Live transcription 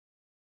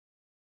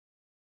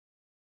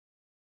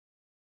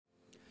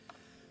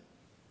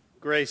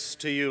Grace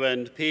to you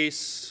and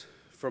peace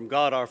from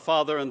God our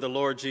Father and the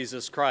Lord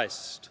Jesus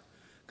Christ.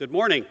 Good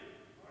morning.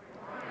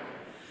 Good morning.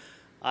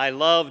 I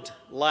loved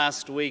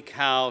last week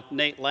how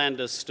Nate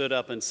Landis stood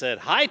up and said,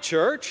 "Hi,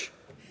 church."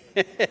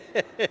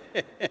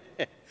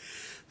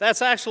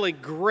 That's actually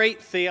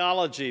great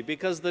theology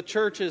because the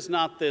church is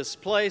not this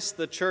place,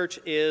 the church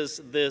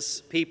is this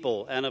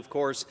people, and of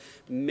course,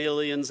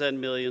 millions and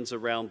millions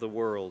around the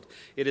world.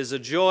 It is a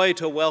joy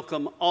to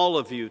welcome all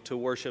of you to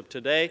worship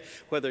today,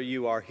 whether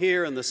you are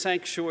here in the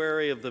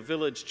sanctuary of the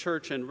Village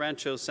Church in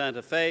Rancho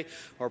Santa Fe,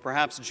 or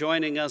perhaps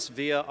joining us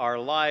via our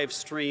live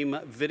stream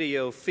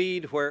video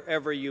feed,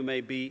 wherever you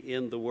may be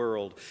in the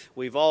world.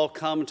 We've all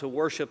come to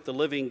worship the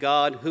living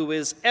God who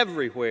is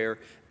everywhere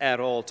at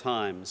all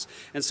times.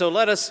 And so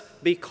let us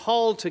be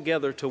called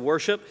together to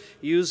worship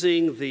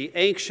using the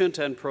ancient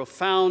and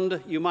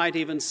profound, you might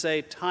even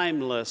say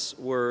timeless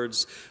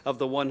words of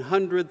the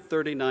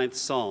 139th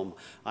Psalm.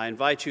 I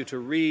invite you to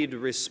read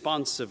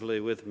responsively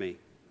with me.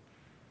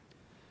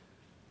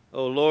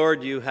 O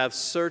Lord, you have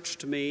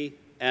searched me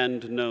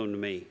and known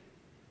me.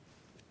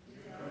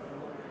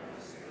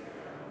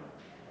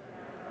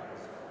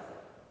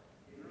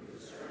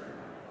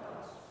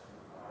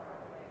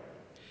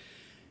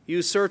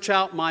 You search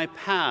out my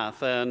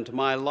path and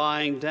my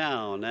lying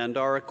down, and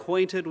are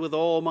acquainted with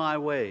all my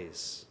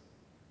ways.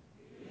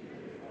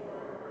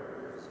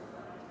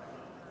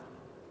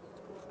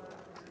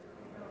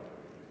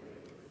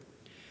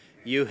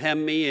 You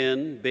hem me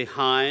in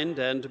behind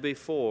and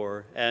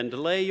before, and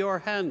lay your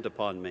hand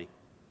upon me.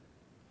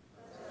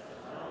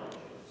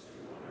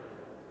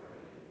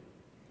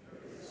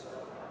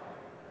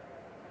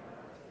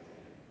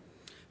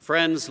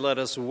 Friends, let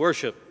us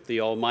worship the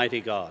Almighty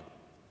God.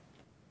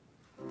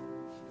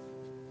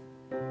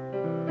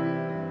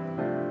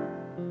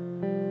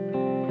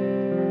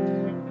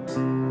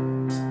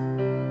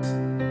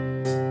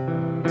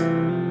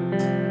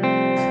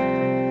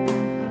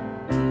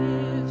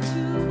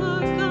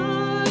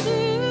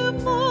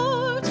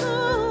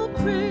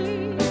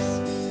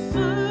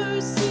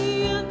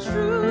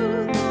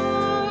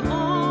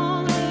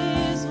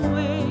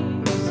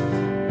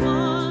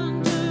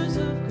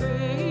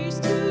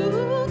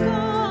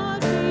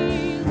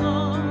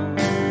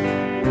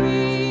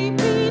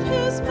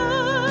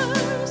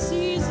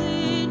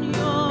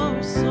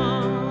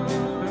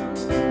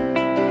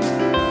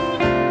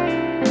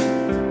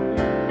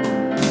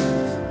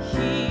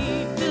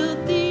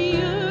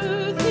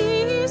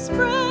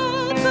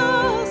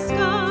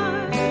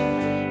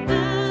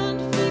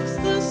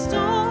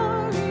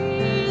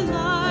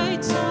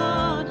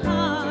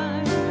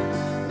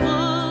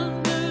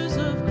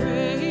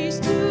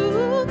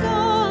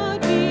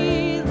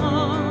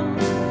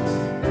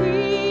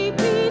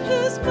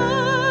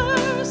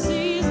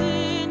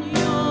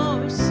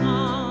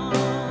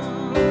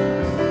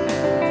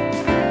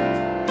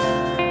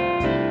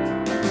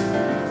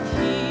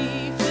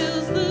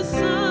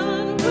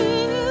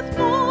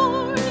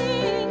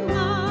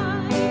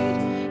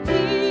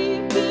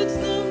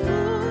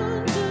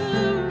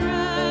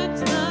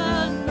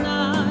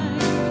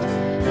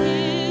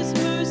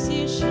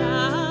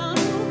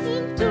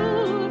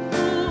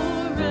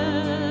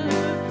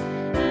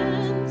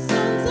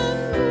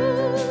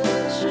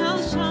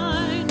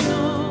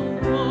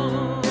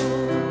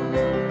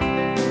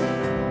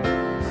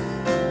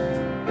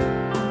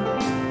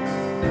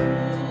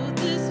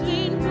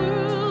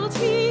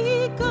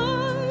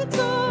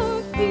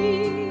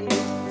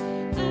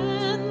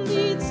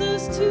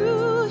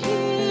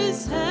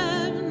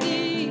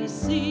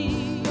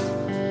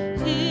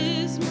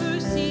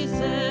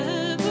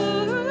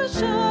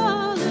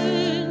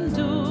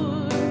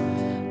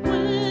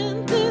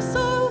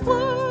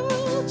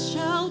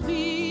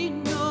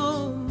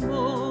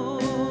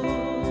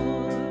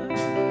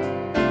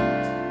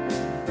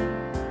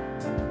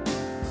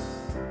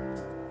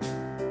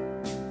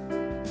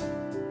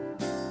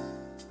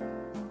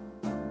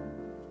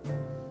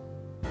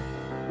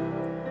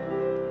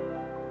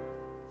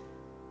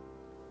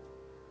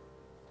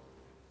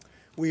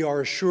 We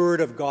are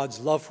assured of God's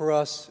love for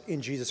us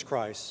in Jesus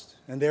Christ,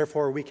 and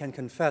therefore we can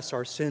confess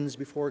our sins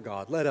before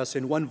God. Let us,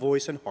 in one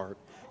voice and heart,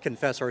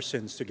 confess our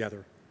sins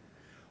together.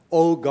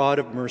 O God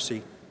of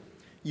mercy,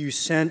 you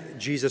sent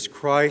Jesus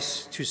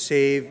Christ to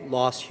save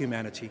lost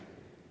humanity.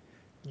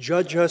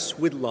 Judge us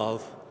with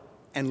love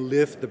and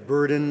lift the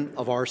burden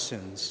of our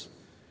sins.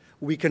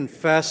 We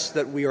confess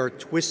that we are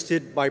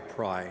twisted by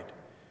pride.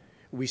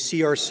 We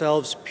see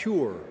ourselves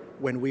pure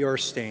when we are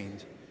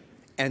stained,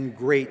 and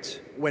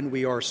great when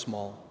we are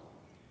small.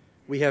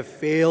 We have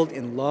failed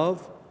in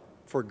love,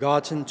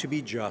 forgotten to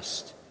be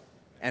just,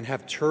 and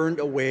have turned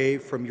away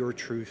from your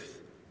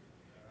truth.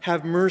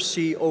 Have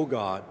mercy, O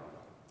God,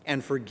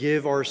 and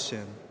forgive our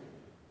sin.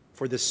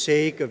 For the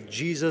sake of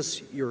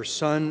Jesus, your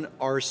Son,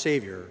 our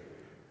Savior.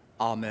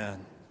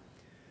 Amen.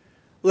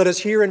 Let us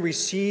hear and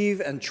receive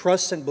and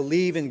trust and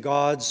believe in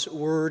God's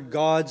word,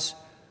 God's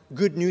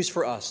good news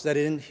for us, that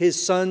in his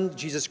Son,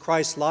 Jesus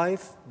Christ's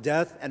life,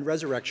 death, and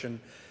resurrection,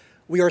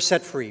 we are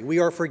set free, we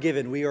are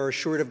forgiven, we are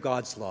assured of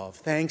God's love.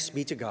 Thanks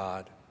be to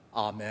God.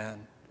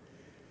 Amen.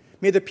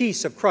 May the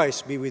peace of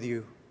Christ be with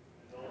you.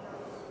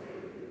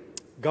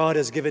 God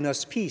has given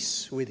us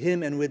peace with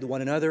him and with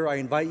one another. I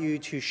invite you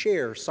to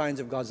share signs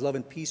of God's love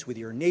and peace with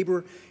your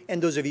neighbor.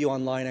 And those of you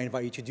online, I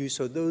invite you to do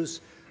so,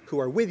 those who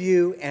are with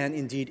you and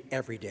indeed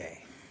every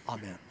day.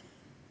 Amen.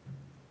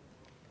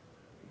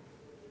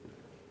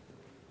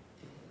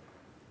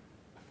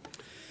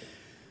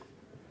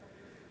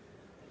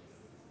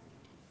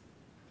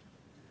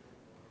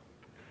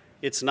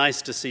 It's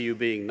nice to see you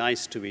being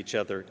nice to each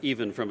other,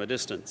 even from a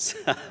distance.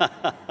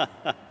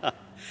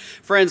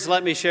 Friends,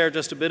 let me share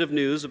just a bit of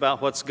news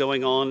about what's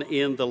going on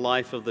in the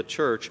life of the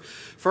church.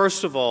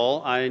 First of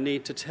all, I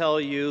need to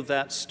tell you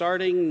that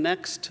starting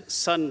next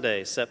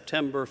Sunday,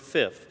 September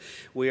 5th,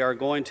 we are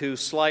going to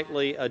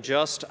slightly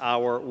adjust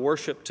our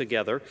worship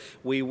together.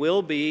 We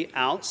will be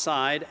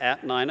outside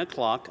at 9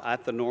 o'clock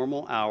at the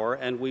normal hour,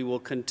 and we will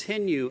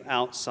continue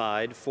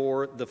outside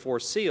for the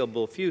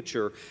foreseeable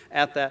future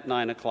at that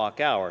 9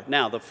 o'clock hour.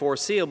 Now, the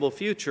foreseeable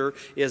future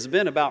has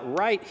been about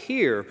right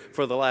here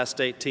for the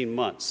last 18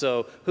 months,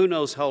 so who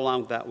knows how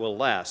long that will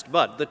last.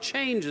 But the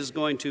change is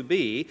going to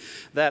be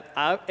that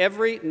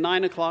every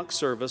 9 o'clock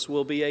service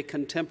will be a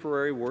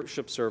contemporary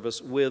worship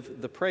service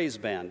with the praise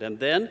band. And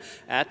then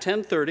at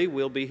 10:30,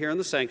 we'll be here in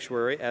the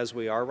sanctuary as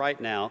we are right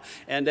now,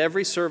 and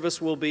every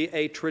service will be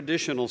a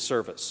traditional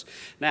service.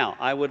 Now,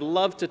 I would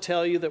love to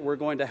tell you that we're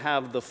going to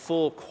have the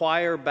full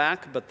choir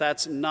back, but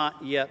that's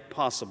not yet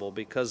possible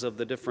because of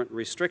the different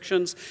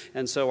restrictions,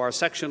 and so our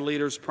section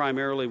leaders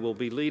primarily will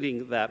be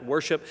leading that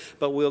worship,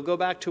 but we'll go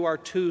back to our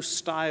two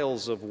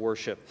styles of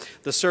worship.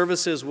 The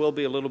services will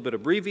be a little bit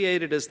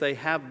abbreviated as they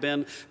have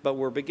been, but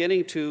we're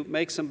beginning to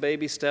make some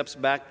baby steps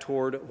back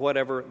toward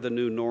whatever the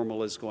new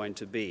normal is going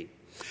to be.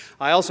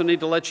 I also need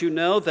to let you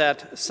know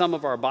that some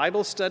of our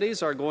Bible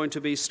studies are going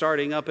to be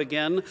starting up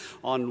again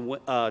on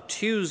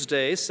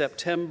Tuesday,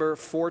 September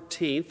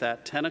 14th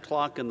at 10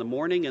 o'clock in the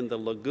morning in the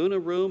Laguna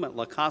Room at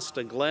La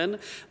Costa Glen.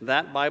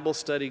 That Bible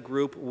study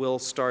group will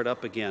start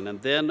up again. And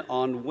then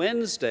on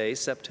Wednesday,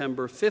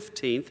 September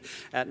 15th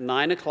at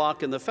 9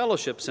 o'clock in the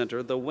Fellowship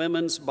Center, the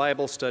Women's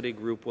Bible Study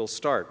group will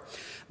start.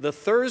 The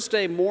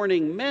Thursday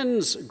morning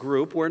men's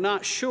group, we're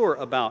not sure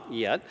about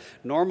yet.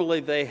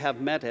 Normally they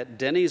have met at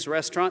Denny's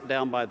Restaurant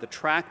down by the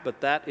track, but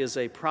that is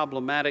a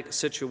problematic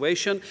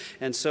situation,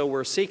 and so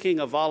we're seeking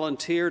a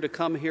volunteer to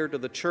come here to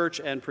the church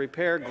and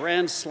prepare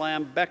Grand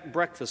Slam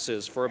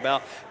breakfasts for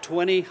about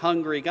 20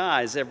 hungry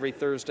guys every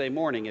Thursday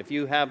morning. If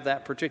you have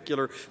that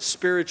particular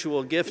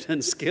spiritual gift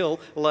and skill,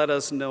 let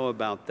us know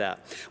about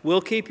that.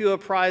 We'll keep you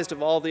apprised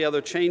of all the other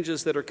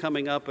changes that are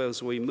coming up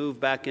as we move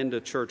back into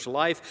church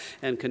life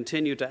and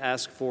continue to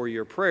ask for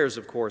your prayers,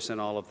 of course, and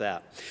all of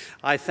that.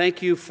 I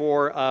thank you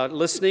for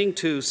listening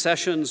to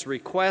Session's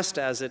request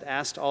as it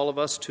asked all of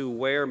us to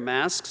wear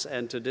masks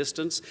and to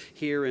distance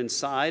here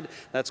inside.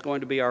 That's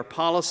going to be our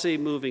policy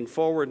moving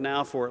forward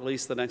now for at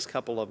least the next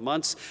couple of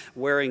months,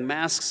 wearing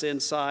masks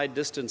inside,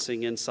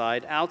 distancing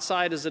inside.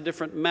 Outside is a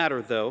different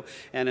matter, though,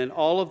 and in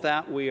all of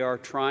that, we are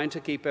trying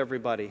to keep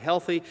everybody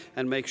healthy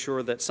and make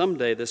sure that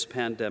someday this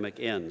pandemic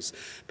ends.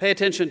 Pay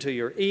attention to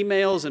your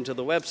emails and to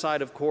the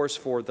website, of course,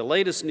 for the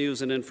latest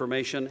news and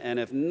information, and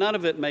if none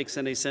of it makes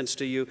any sense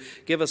to you,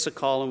 give us a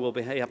call and we'll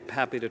be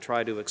happy to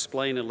try to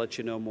explain and let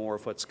you know more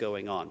of what's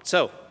going on.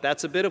 So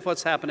that's a bit of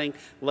what's happening.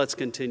 Let's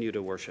continue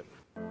to worship.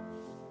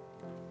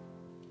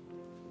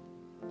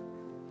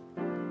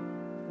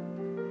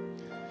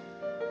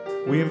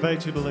 We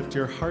invite you to lift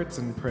your hearts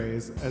in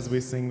praise as we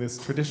sing this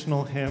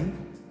traditional hymn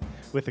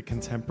with a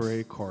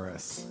contemporary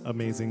chorus,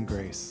 Amazing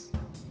Grace.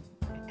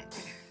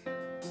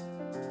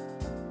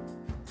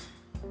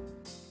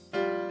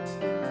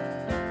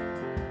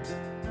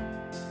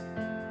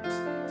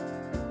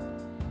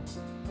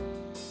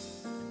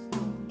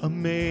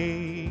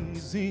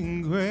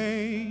 Amazing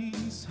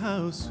grace,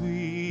 how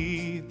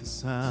sweet the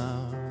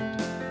sound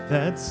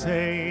that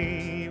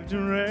saved a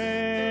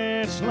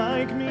wretch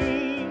like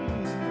me.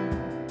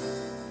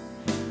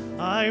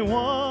 I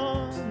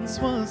once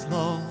was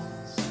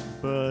lost,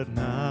 but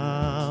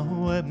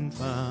now am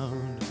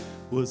found,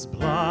 was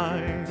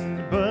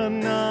blind, but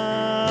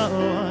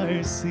now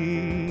I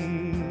see.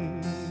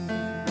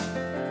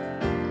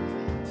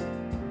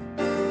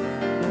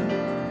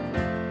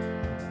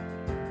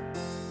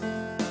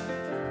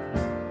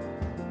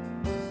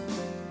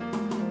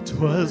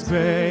 'Twas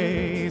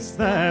grace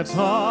that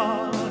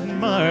taught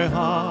my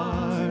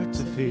heart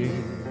to fear,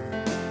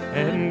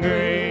 and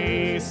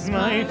grace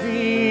my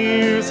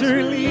fears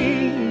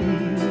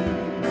relieved.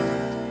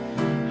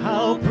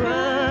 How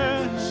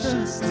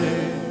precious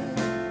did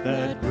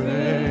that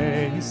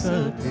grace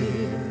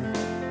appear,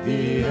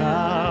 the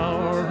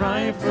hour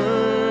I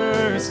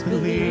first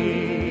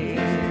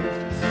believed.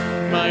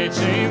 My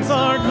chains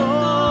are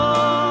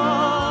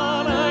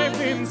gone, I've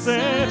been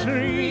set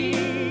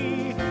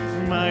free.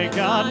 My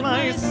God,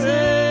 my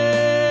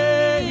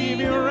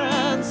Savior,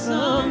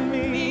 ransom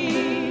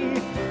me,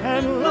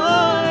 and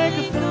like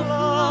a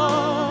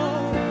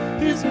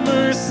flood, His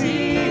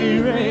mercy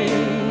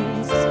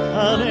reigns,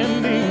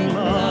 unending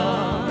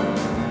love,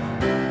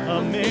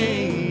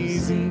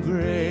 amazing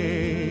grace.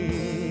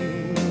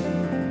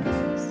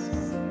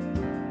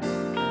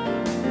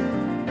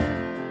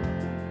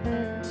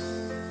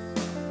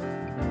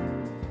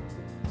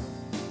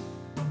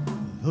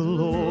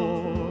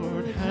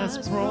 Lord has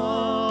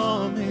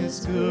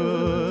promised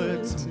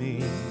good to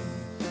me.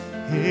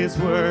 His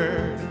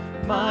word,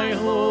 my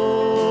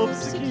hope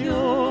secures.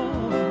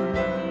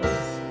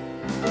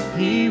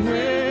 He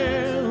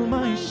will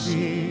my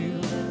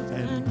shield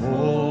and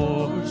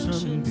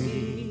portion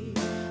be,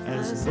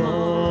 as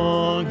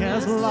long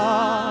as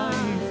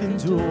life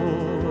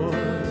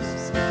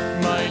endures.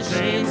 My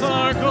chains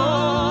are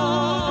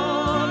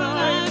gone,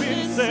 I've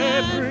been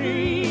set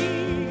free.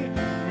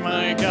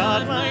 My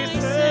God, my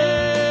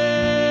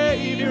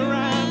Savior,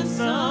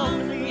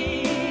 ransomed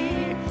me,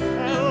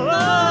 and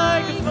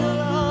like a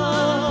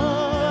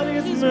flood,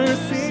 His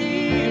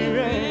mercy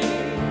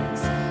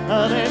reigns,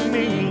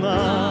 unending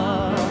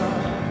love,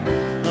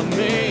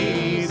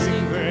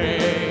 amazing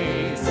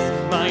grace.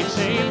 My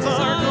chains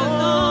are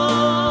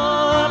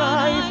gone,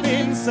 I've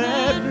been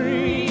set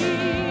free.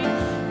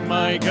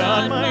 My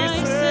God, my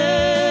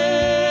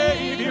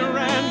Savior,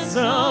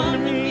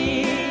 ransomed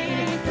me,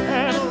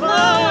 and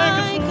like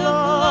a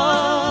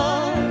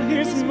flood,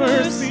 His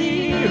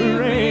mercy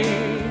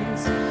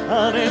reigns,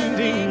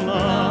 unending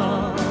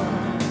love,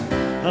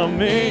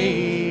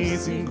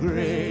 amazing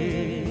grace.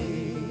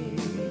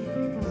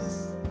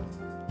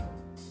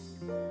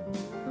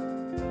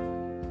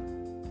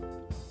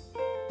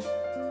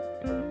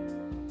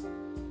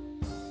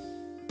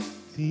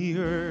 The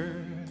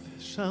earth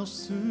shall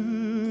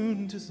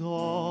soon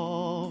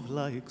dissolve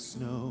like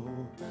snow,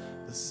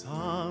 the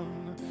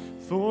sun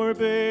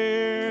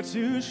forbear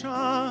to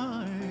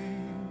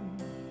shine.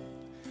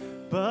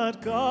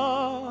 But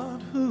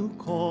God, who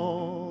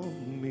called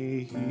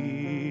me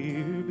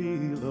here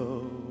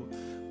below,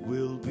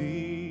 will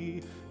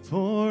be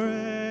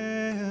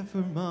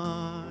forever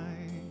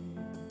mine.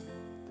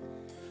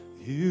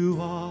 You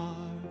are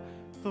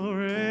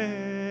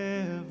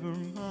forever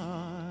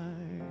mine.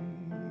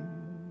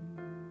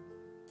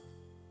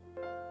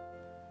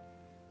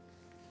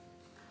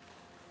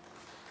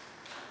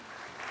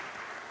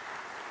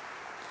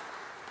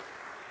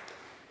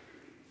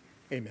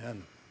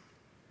 Amen.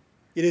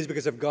 It is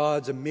because of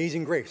God's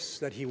amazing grace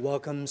that He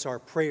welcomes our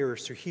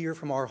prayers to hear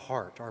from our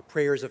heart, our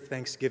prayers of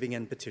thanksgiving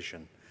and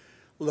petition.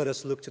 Let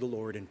us look to the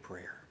Lord in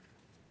prayer.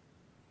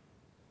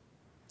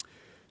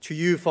 To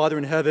you, Father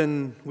in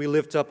heaven, we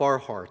lift up our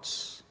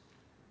hearts.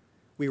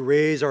 We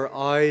raise our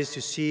eyes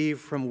to see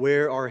from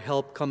where our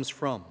help comes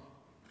from.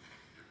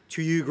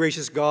 To you,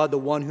 gracious God, the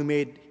one who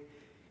made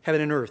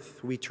heaven and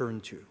earth, we turn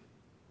to.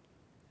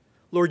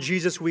 Lord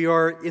Jesus, we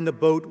are in the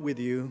boat with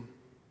you.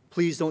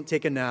 Please don't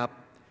take a nap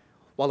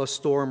while a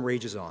storm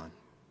rages on.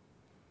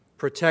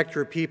 Protect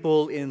your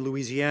people in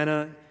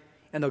Louisiana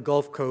and the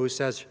Gulf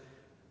Coast as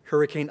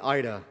Hurricane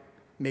Ida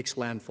makes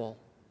landfall.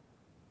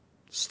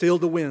 Still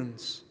the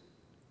winds,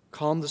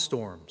 calm the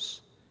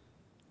storms.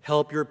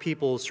 Help your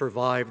people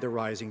survive the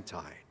rising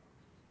tide.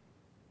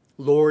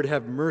 Lord,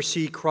 have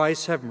mercy.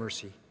 Christ, have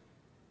mercy.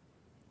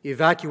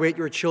 Evacuate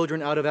your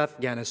children out of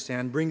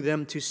Afghanistan. Bring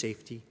them to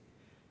safety.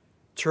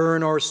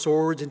 Turn our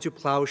swords into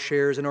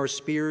plowshares and our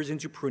spears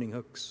into pruning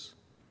hooks.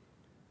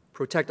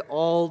 Protect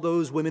all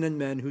those women and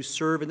men who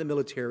serve in the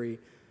military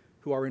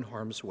who are in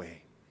harm's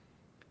way.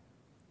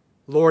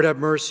 Lord, have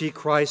mercy.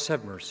 Christ,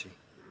 have mercy.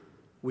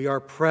 We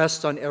are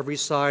pressed on every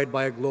side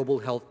by a global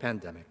health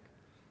pandemic.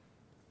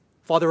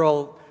 Father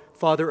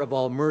of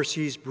all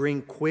mercies,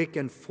 bring quick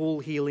and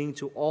full healing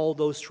to all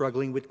those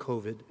struggling with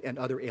COVID and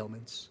other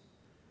ailments.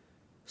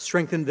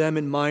 Strengthen them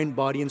in mind,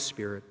 body, and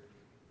spirit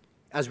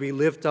as we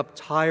lift up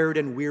tired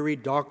and weary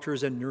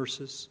doctors and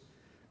nurses,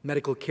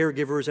 medical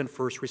caregivers, and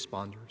first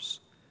responders.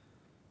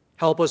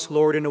 Help us,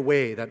 Lord, in a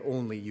way that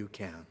only you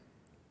can.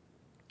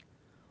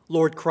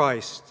 Lord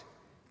Christ,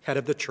 head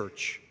of the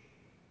church,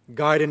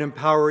 guide and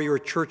empower your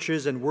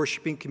churches and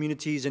worshiping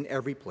communities in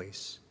every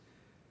place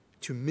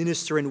to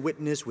minister and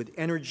witness with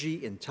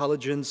energy,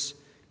 intelligence,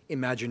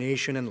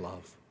 imagination, and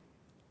love.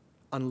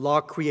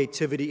 Unlock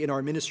creativity in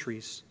our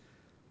ministries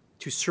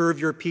to serve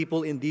your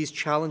people in these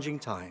challenging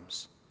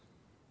times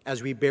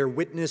as we bear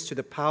witness to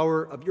the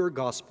power of your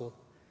gospel,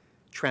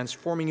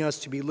 transforming us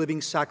to be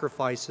living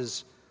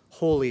sacrifices,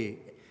 holy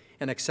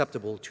and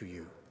acceptable to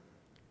you.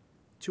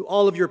 To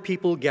all of your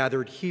people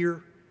gathered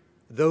here,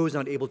 those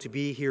not able to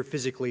be here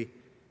physically,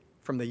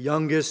 from the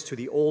youngest to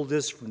the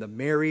oldest, from the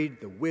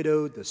married, the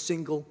widowed, the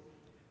single,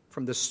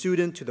 from the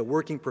student to the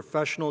working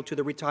professional to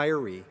the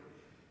retiree,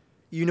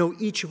 you know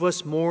each of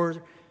us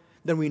more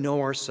than we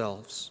know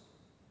ourselves.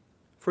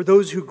 For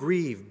those who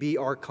grieve, be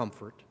our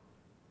comfort.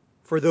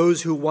 For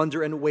those who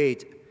wonder and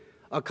wait,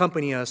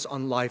 accompany us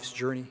on life's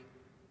journey.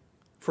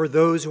 For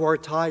those who are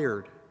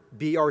tired,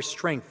 be our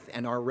strength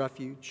and our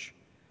refuge.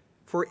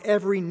 For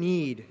every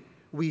need,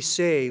 we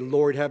say,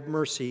 Lord, have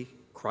mercy,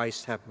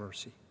 Christ, have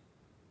mercy.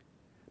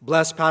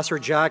 Bless Pastor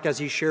Jack as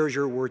he shares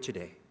your word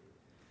today.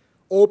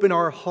 Open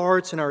our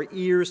hearts and our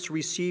ears to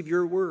receive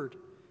your word,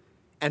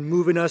 and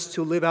move in us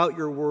to live out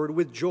your word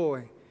with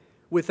joy,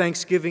 with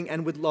thanksgiving,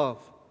 and with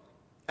love,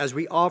 as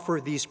we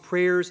offer these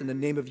prayers in the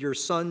name of your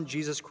Son,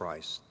 Jesus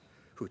Christ,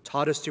 who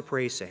taught us to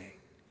pray, saying,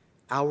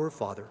 Our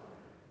Father,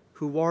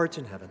 who art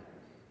in heaven,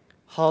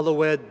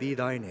 hallowed be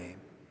thy name.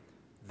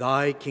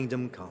 Thy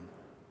kingdom come.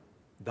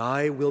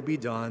 Thy will be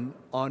done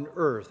on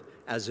earth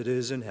as it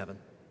is in heaven.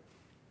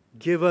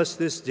 Give us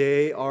this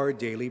day our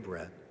daily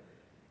bread,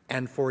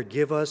 and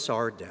forgive us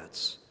our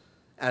debts,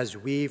 as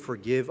we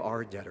forgive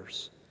our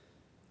debtors.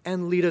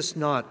 And lead us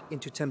not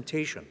into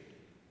temptation,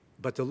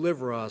 but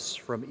deliver us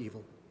from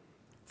evil.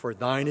 For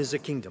thine is the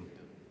kingdom,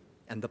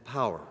 and the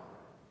power,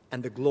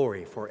 and the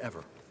glory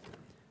forever.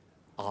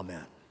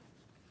 Amen.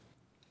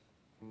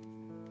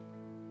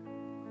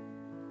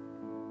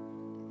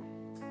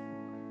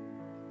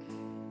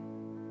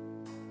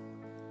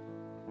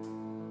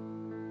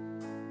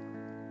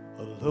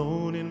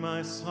 Alone in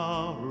my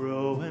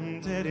sorrow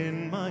and dead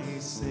in my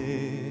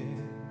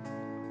sin,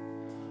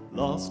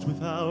 lost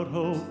without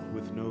hope,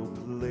 with no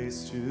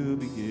place to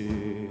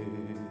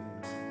begin.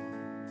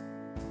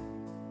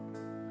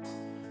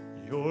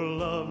 Your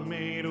love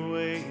made a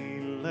way,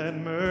 let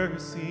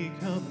mercy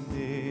come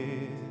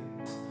in.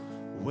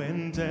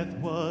 When death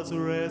was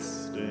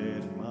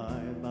arrested, my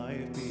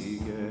life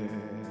began.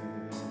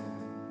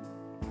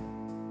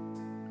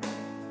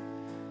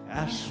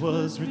 Ash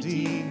was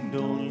redeemed,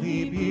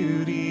 only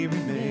beauty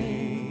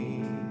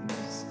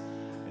remains,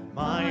 and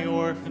my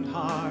orphaned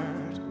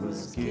heart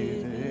was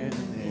given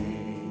a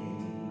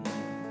name.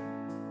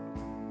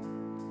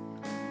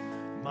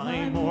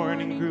 My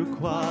mourning grew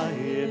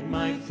quiet,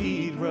 my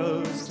feet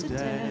rose to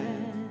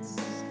dance.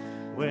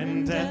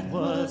 When death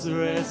was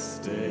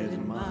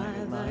arrested,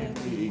 my life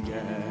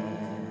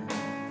began.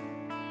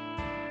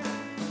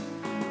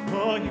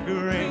 Oh, your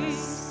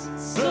grace,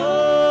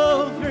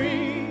 so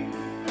free,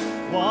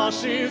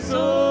 washes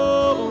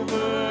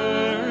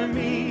over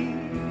me.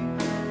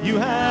 You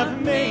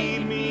have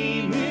made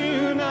me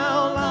new,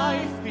 now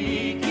life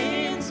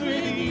begins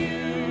with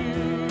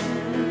you.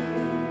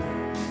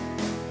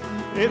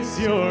 It's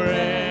your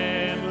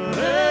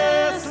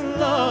endless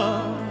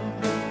love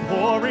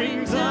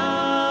pouring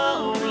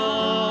down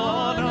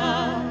on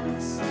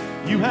us.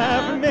 You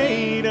have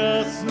made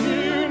us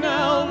new,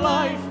 now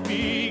life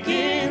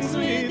begins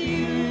with you.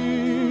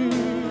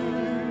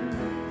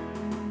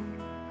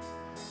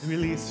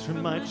 Released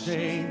from my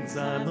chains,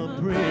 I'm a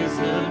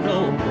prisoner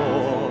no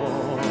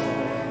more.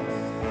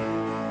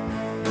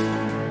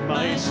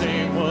 My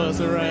shame was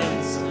a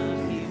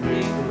ransom he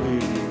freely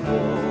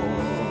bore.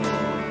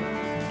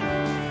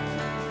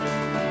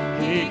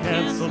 He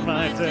canceled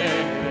my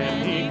debt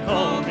and he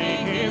called me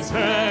his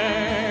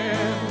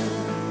friend.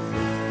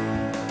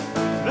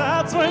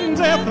 That's when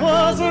death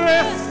was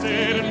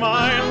arrested and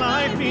my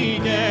life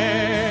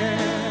began.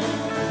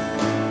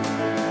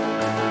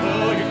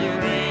 Oh, your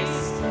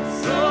grace,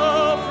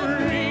 so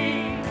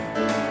free,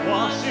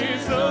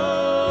 washes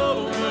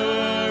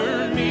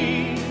over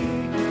me.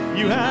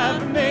 You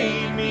have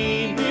made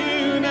me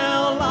new,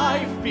 now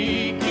life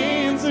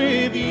begins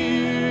with you.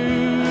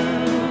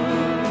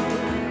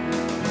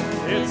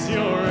 It's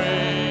your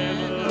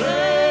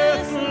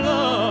endless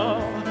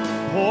love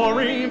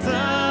pouring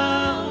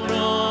down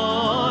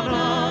on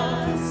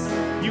us.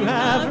 You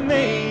have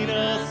made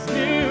us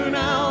new,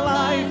 now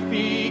life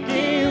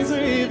begins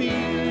with you.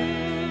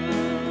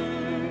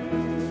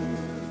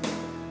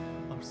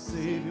 Our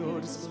Savior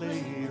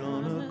displayed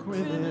on a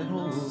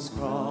criminal's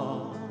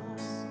cross.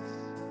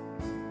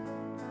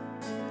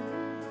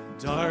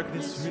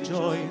 Darkness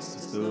rejoiced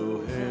as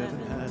though heaven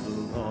had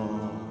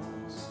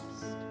lost.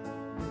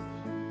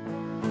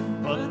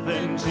 But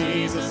then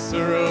Jesus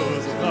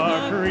arose with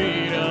our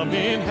freedom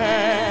in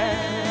hand.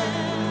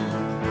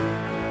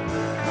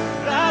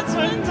 That's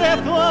when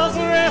death was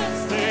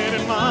arrested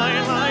and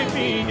my life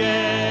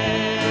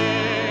began.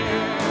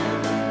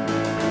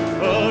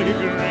 Oh, your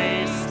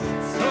grace,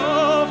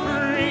 so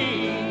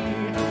free,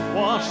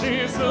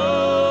 washes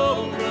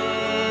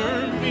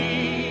over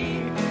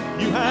me.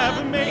 You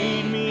have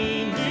made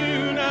me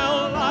new,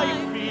 now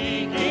life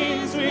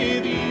begins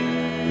with you.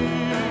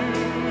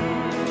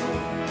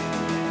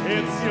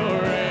 It's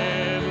your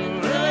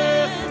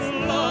endless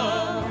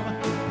love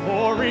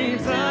pouring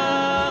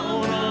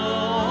down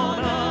on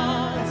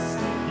us.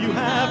 You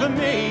have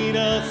made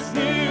us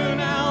new,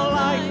 now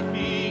life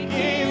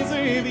begins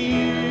with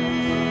you.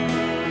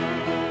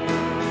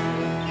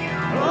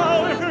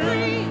 Oh, we're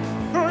free,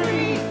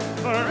 free,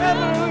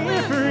 forever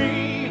we're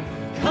free.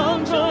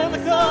 Come join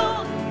the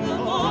song of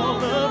all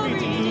the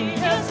redeemed.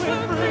 Yes,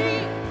 we're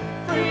free,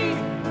 free,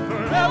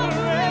 forever,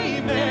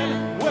 amen.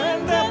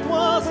 When death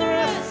was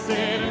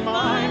arrested and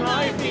my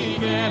life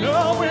began.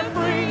 Oh, we're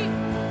free,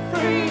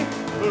 free,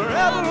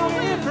 forever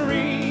we're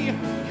free.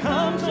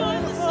 Come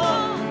join the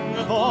song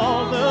of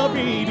all the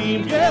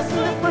redeemed. Yes,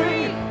 we're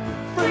free,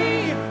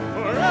 free,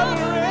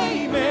 forever,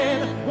 amen.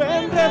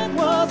 When death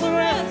was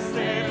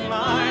arrested and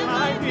my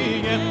life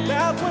began.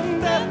 That's when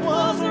death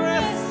was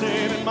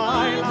arrested and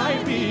my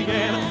life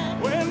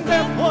began. When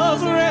death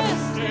was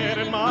arrested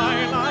and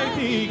my life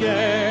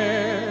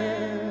began.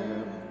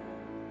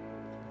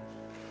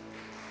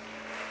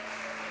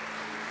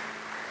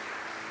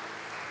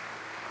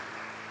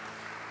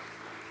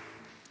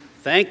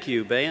 Thank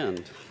you,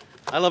 band.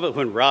 I love it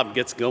when Rob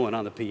gets going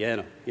on the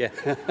piano. Yeah.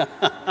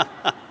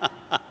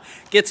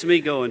 Gets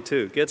me going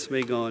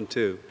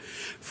too.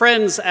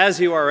 Friends, as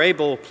you are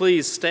able,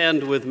 please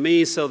stand with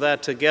me so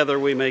that together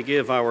we may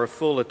give our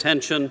full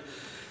attention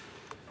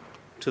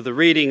to the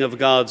reading of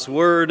God's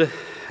Word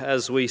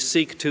as we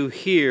seek to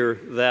hear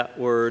that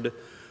Word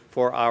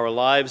for our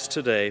lives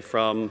today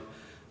from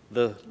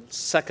the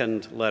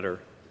second letter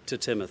to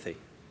Timothy.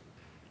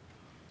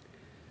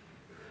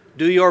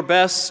 Do your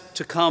best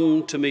to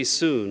come to me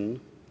soon,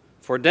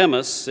 for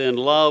Demas, in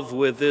love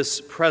with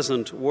this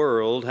present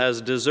world,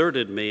 has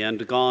deserted me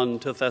and gone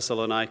to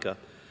Thessalonica.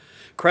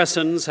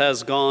 Crescens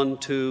has gone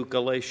to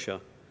Galatia,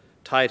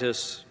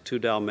 Titus to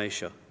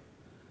Dalmatia.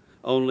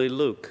 Only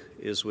Luke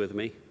is with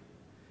me.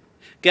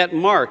 Get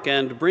Mark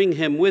and bring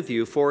him with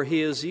you, for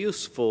he is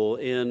useful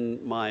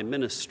in my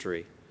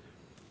ministry.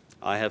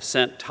 I have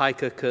sent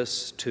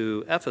Tychicus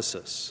to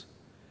Ephesus.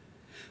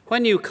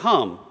 When you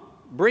come,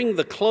 bring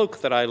the cloak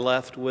that I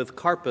left with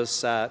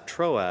Carpus at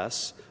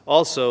Troas,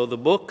 also the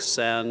books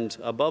and,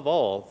 above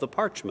all, the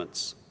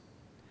parchments.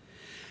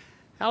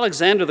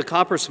 Alexander the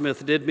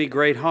coppersmith did me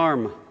great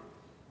harm.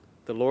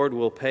 The Lord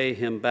will pay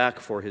him back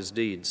for his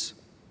deeds.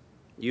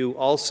 You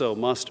also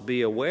must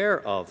be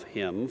aware of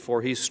him,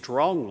 for he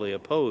strongly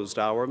opposed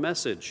our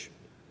message.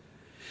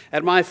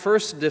 At my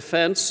first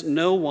defense,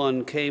 no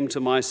one came to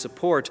my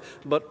support,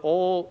 but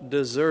all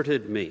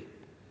deserted me.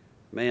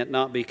 May it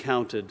not be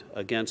counted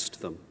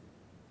against them.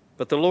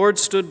 But the Lord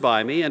stood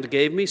by me and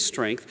gave me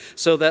strength,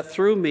 so that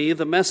through me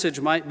the message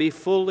might be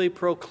fully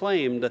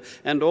proclaimed,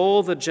 and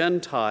all the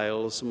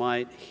Gentiles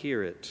might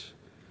hear it.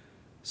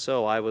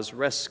 So I was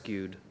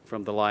rescued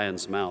from the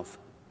lion's mouth.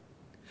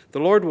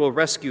 The Lord will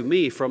rescue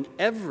me from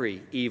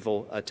every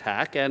evil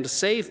attack and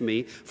save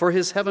me for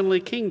his heavenly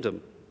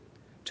kingdom.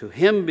 To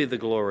him be the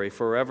glory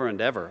forever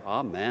and ever.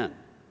 Amen.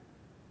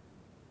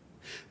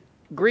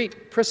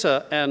 Greet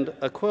Prisca and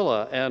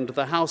Aquila and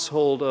the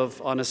household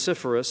of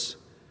Onesiphorus.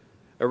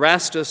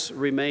 Erastus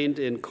remained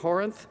in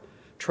Corinth.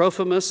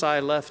 Trophimus I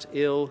left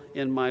ill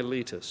in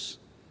Miletus.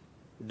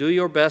 Do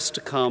your best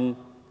to come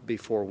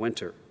before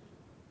winter.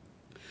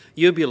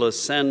 Eubulus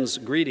sends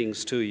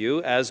greetings to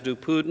you, as do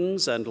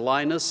Pudens and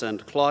Linus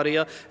and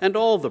Claudia and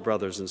all the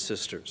brothers and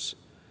sisters.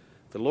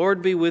 The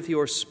Lord be with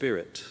your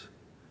spirit.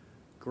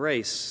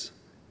 Grace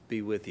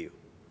be with you.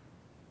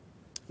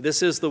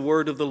 This is the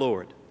word of the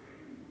Lord.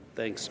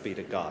 Thanks be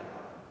to God.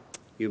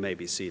 You may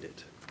be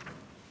seated.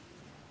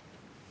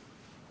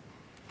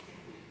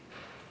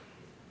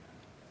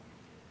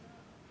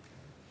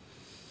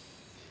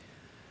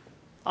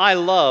 I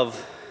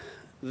love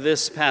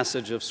this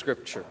passage of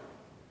Scripture.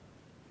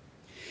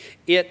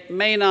 It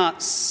may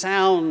not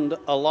sound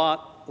a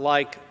lot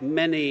like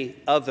many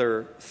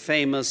other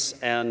famous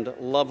and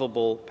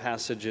lovable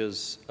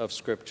passages of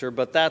Scripture,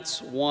 but that's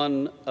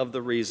one of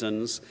the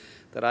reasons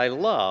that I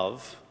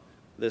love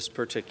this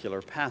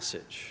particular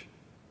passage.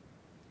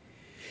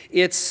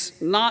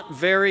 It's not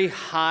very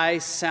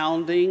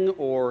high-sounding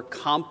or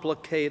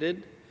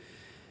complicated.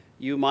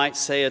 You might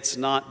say it's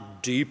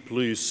not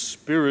deeply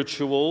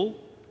spiritual.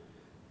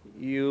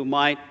 You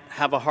might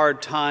have a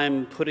hard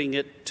time putting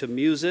it to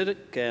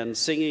music and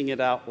singing it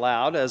out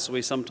loud, as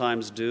we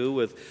sometimes do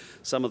with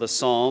some of the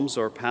Psalms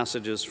or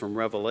passages from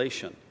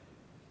Revelation.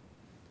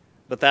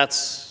 But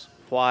that's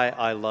why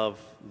I love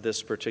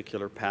this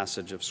particular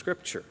passage of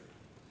Scripture.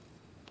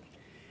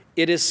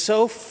 It is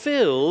so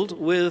filled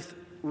with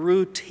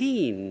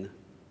routine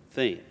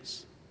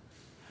things,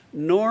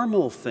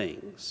 normal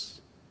things.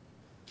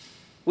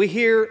 We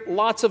hear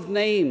lots of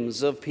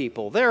names of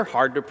people. They're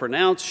hard to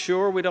pronounce,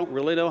 sure. We don't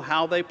really know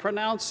how they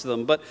pronounce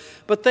them, but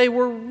they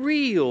were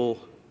real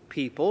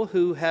people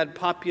who had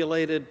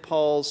populated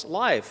Paul's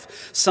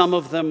life. Some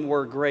of them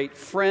were great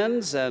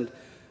friends and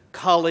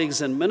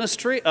colleagues in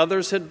ministry.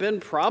 Others had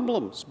been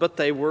problems, but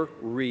they were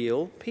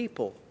real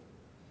people.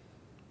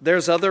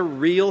 There's other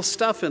real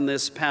stuff in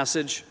this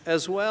passage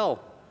as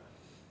well.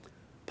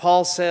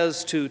 Paul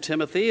says to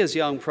Timothy, his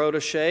young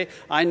protege,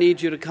 I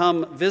need you to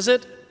come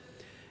visit.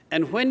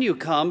 And when you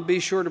come,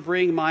 be sure to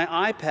bring my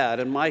iPad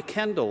and my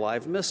Kindle.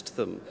 I've missed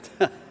them.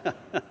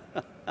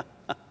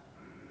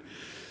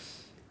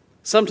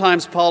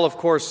 Sometimes Paul, of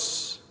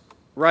course,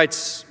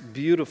 writes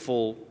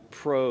beautiful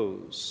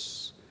prose,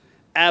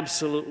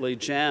 absolutely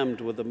jammed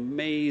with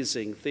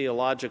amazing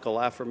theological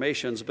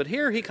affirmations. But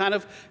here he kind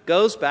of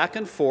goes back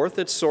and forth.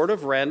 It's sort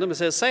of random. It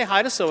says, say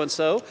hi to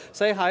so-and-so,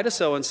 say hi to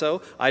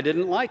so-and-so. I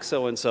didn't like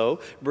so-and-so.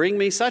 Bring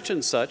me such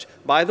and such.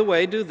 By the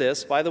way, do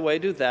this. By the way,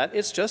 do that.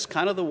 It's just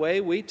kind of the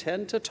way we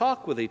tend to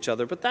talk with each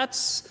other. But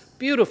that's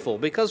beautiful,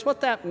 because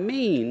what that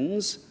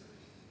means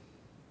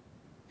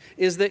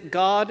is that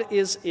God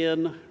is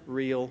in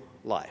real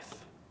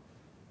life.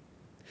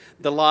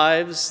 The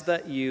lives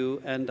that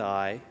you and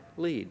I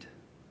lead.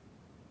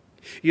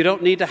 You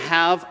don't need to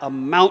have a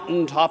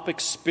mountaintop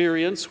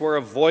experience where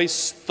a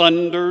voice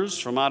thunders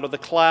from out of the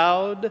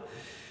cloud.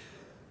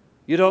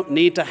 You don't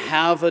need to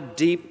have a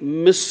deep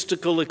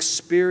mystical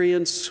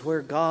experience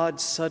where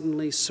God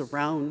suddenly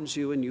surrounds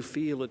you and you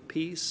feel at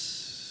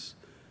peace.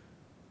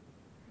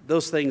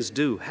 Those things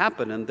do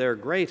happen, and they're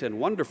great and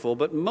wonderful,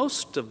 but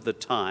most of the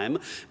time,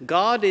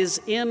 God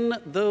is in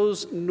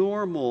those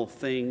normal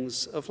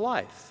things of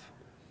life.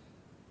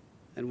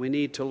 And we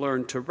need to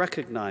learn to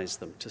recognize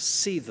them, to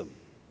see them.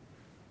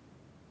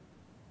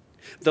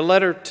 The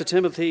letter to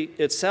Timothy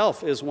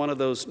itself is one of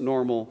those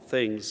normal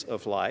things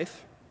of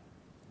life.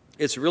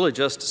 It's really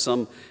just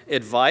some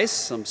advice,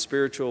 some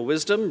spiritual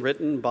wisdom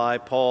written by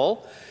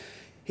Paul.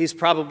 He's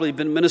probably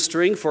been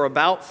ministering for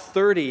about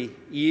 30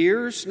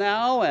 years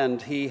now,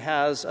 and he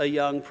has a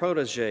young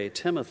protege,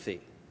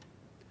 Timothy.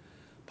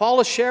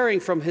 Paul is sharing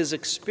from his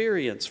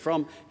experience,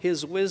 from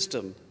his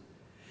wisdom,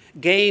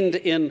 gained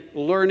in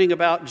learning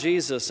about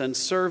Jesus and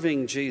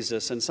serving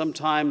Jesus, and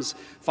sometimes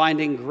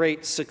finding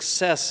great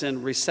success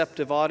in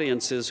receptive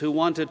audiences who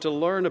wanted to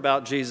learn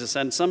about Jesus,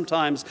 and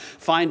sometimes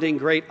finding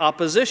great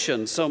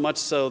opposition, so much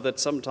so that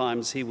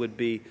sometimes he would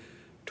be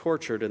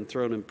tortured and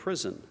thrown in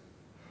prison.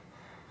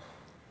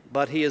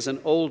 But he is an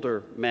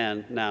older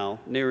man now,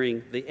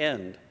 nearing the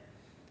end.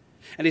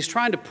 And he's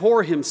trying to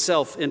pour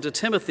himself into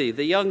Timothy,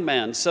 the young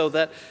man, so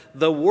that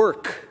the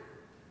work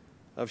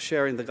of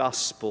sharing the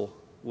gospel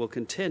will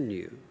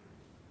continue.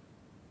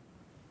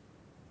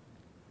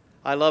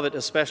 I love it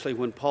especially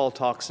when Paul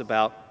talks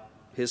about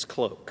his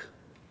cloak.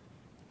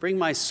 Bring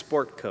my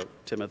sport coat,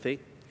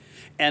 Timothy,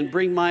 and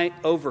bring my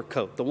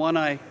overcoat, the one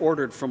I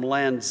ordered from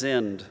Land's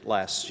End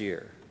last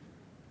year.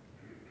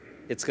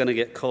 It's going to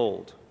get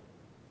cold.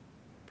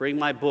 Bring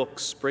my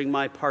books, bring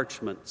my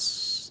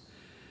parchments.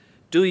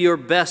 Do your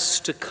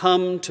best to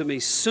come to me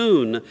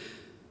soon.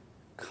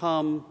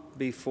 Come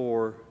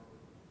before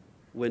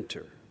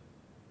winter.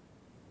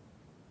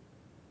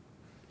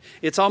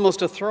 It's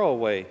almost a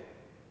throwaway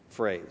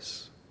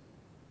phrase,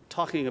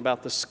 talking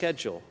about the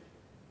schedule.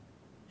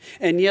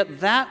 And yet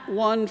that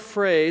one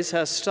phrase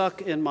has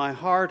stuck in my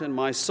heart and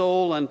my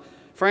soul, and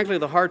frankly,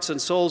 the hearts and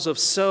souls of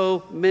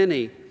so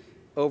many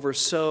over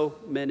so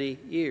many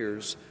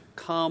years.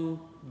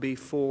 Come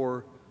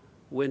before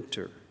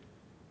winter.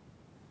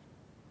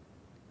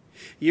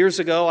 Years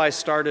ago, I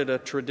started a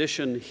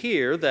tradition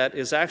here that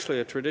is actually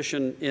a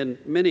tradition in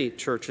many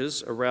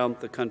churches around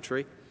the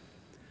country.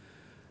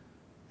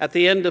 At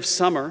the end of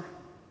summer,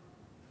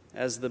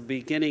 as the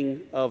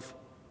beginning of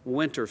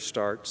winter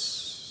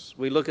starts,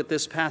 we look at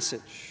this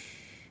passage.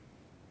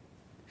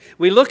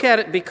 We look at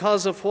it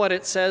because of what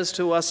it says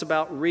to us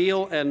about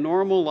real and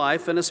normal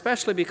life, and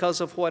especially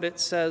because of what it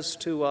says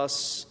to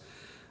us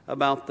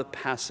about the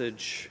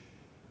passage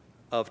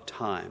of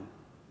time.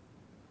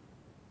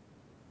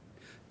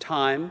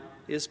 Time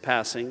is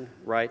passing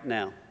right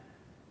now.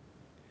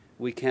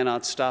 We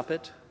cannot stop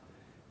it.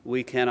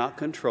 We cannot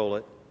control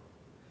it.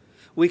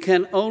 We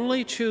can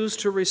only choose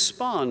to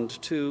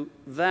respond to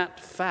that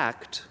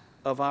fact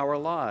of our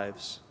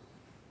lives.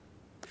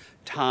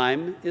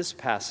 Time is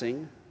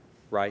passing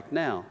right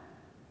now.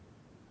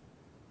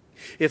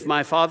 If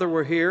my father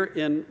were here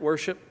in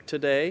worship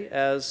today,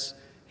 as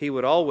he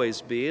would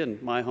always be in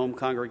my home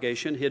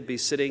congregation, he'd be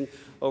sitting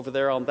over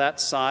there on that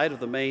side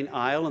of the main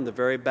aisle in the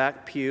very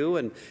back pew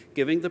and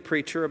giving the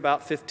preacher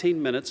about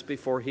 15 minutes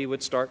before he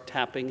would start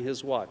tapping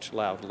his watch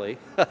loudly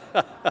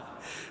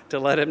to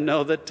let him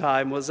know that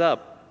time was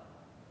up.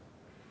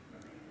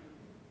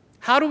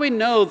 How do we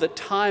know that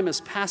time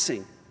is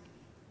passing?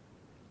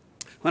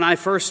 When I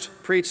first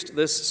preached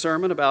this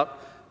sermon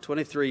about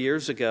 23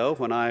 years ago,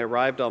 when I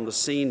arrived on the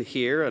scene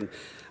here and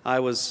I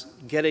was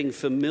getting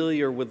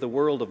familiar with the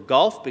world of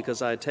golf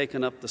because I had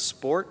taken up the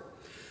sport,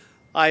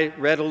 I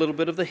read a little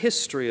bit of the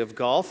history of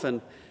golf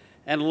and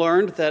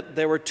learned that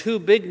there were two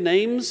big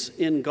names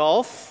in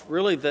golf,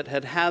 really, that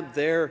had had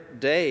their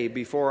day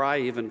before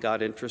I even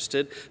got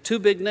interested. Two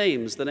big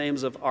names, the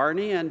names of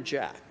Arnie and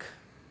Jack.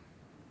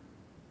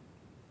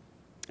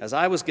 As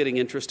I was getting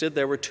interested,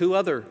 there were two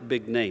other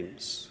big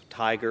names,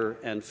 Tiger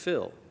and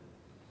Phil.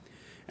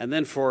 And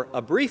then for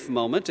a brief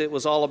moment, it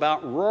was all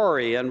about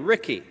Rory and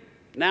Ricky.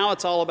 Now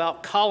it's all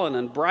about Colin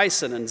and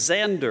Bryson and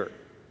Xander.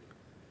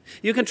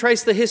 You can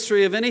trace the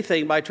history of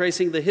anything by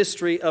tracing the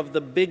history of the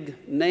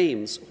big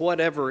names,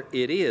 whatever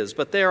it is.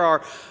 But there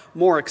are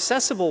more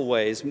accessible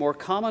ways, more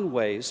common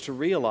ways to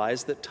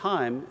realize that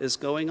time is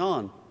going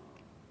on.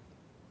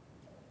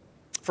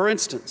 For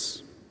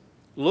instance,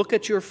 look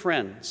at your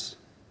friends.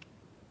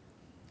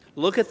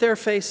 Look at their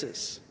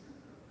faces.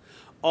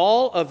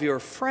 All of your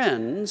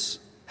friends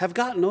have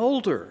gotten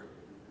older.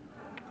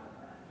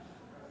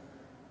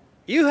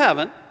 You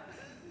haven't,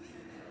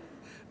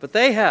 but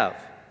they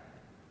have.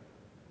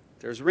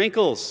 There's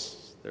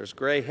wrinkles, there's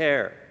gray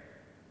hair.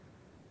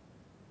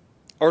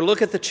 Or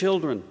look at the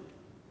children.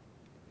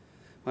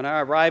 When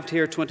I arrived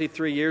here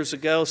 23 years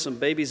ago, some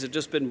babies had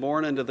just been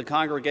born into the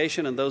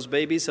congregation, and those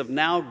babies have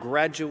now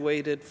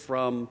graduated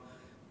from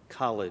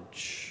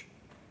college.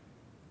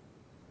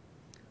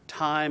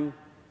 Time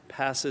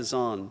passes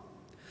on.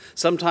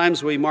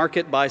 Sometimes we mark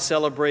it by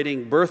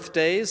celebrating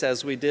birthdays,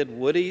 as we did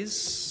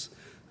Woody's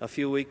a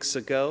few weeks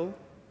ago,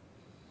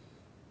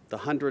 the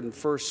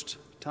 101st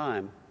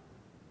time.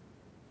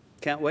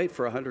 Can't wait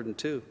for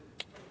 102.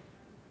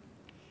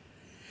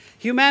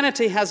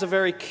 Humanity has a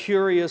very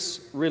curious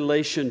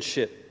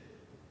relationship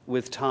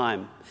with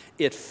time.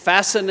 It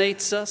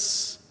fascinates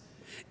us,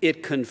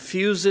 it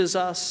confuses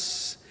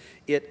us,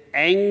 it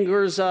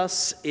angers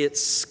us, it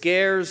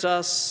scares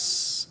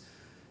us,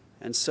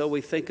 and so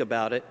we think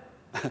about it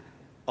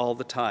all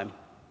the time.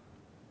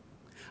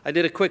 I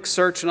did a quick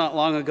search not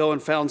long ago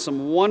and found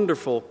some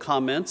wonderful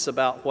comments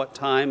about what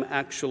time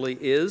actually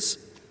is.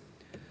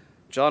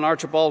 John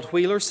Archibald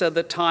Wheeler said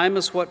that time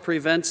is what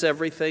prevents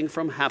everything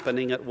from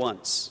happening at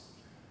once.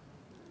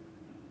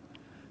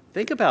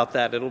 Think about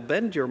that. It'll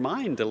bend your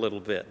mind a little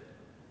bit.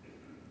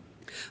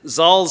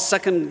 Zoll's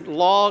second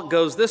law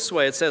goes this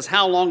way. It says,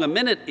 how long a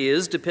minute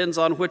is depends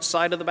on which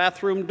side of the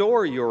bathroom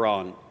door you're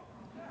on.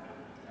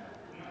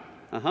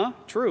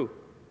 True.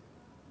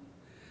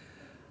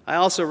 I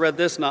also read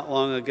this not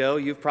long ago.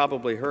 You've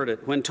probably heard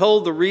it. When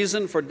told the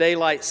reason for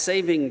daylight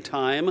saving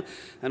time,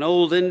 an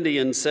old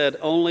Indian said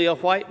only a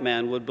white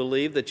man would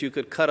believe that you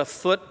could cut a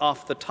foot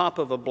off the top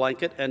of a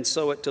blanket and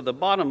sew it to the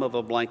bottom of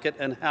a blanket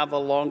and have a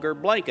longer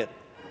blanket.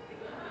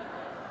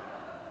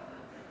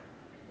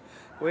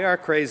 We are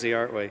crazy,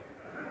 aren't we?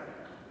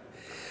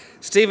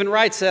 Stephen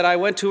Wright said, I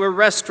went to a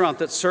restaurant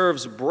that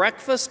serves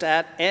breakfast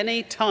at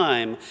any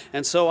time,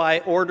 and so I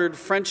ordered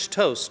French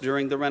toast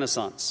during the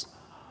Renaissance.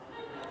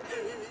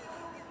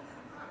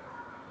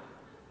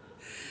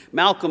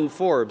 Malcolm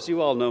Forbes,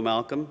 you all know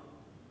Malcolm.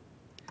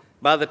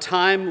 By the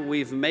time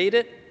we've made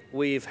it,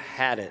 we've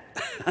had it.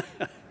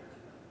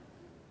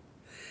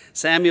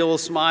 Samuel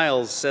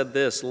Smiles said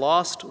this,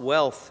 lost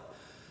wealth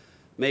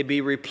may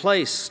be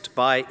replaced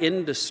by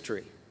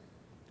industry,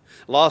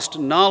 lost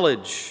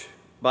knowledge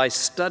by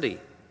study,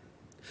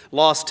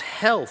 lost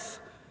health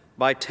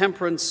by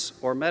temperance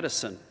or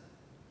medicine,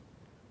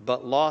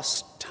 but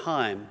lost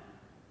time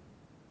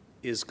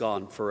is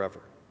gone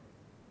forever.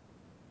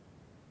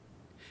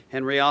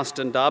 Henry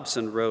Austin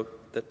Dobson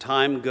wrote that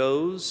time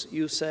goes,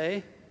 you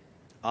say?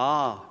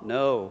 Ah,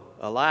 no,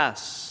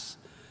 alas,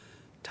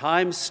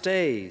 time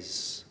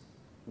stays,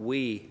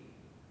 we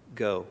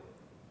go.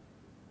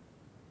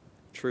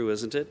 True,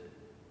 isn't it?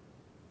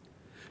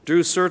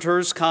 Drew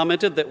Serters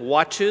commented that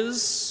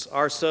watches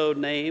are so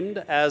named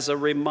as a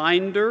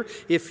reminder,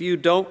 if you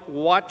don't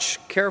watch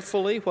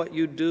carefully what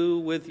you do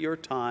with your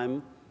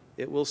time,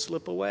 it will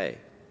slip away.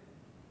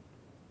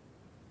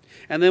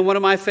 And then one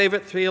of my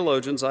favorite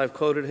theologians, I've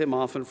quoted him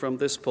often from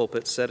this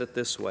pulpit, said it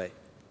this way.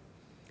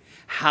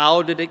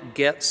 How did it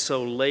get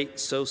so late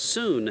so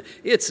soon?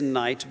 It's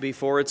night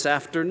before it's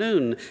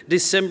afternoon.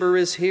 December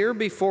is here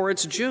before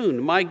it's June.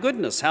 My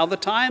goodness, how the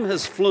time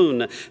has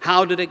flown.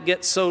 How did it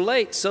get so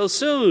late so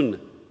soon?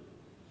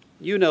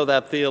 You know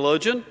that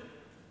theologian,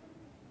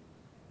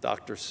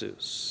 Dr.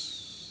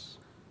 Seuss.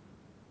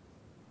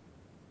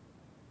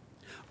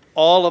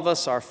 All of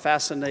us are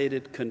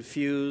fascinated,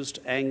 confused,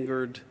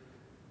 angered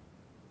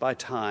by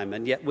time,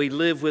 and yet we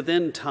live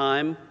within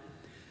time.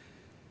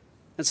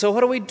 And so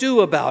what do we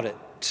do about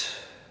it?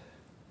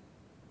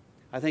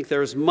 I think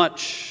there's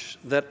much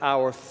that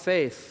our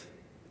faith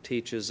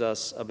teaches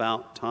us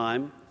about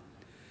time,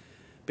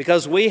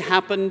 because we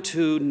happen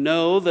to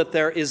know that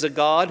there is a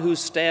God who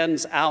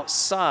stands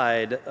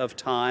outside of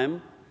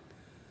time,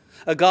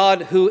 a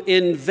God who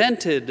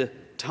invented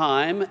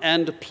time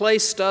and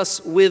placed us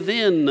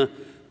within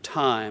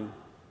time.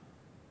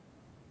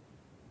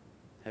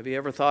 Have you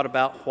ever thought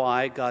about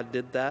why God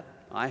did that?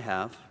 I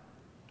have.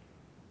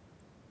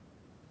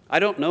 I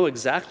don't know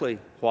exactly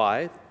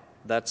why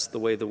that's the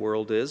way the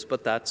world is,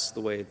 but that's the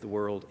way the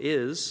world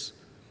is.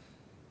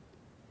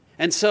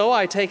 And so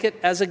I take it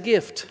as a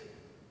gift,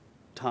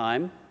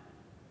 time.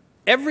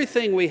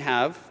 Everything we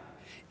have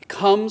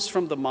comes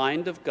from the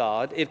mind of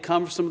God. It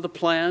comes from the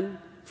plan,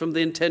 from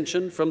the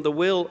intention, from the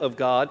will of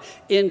God,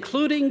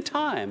 including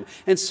time.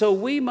 And so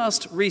we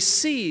must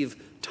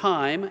receive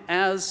time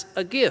as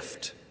a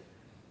gift.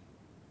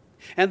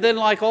 And then,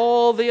 like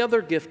all the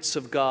other gifts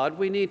of God,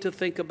 we need to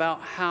think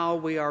about how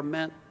we are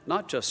meant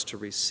not just to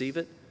receive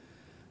it,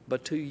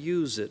 but to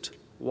use it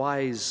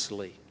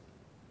wisely.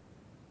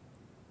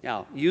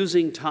 Now,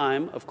 using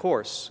time, of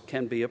course,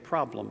 can be a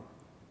problem.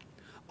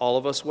 All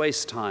of us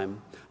waste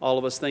time. All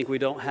of us think we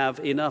don't have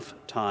enough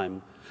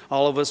time.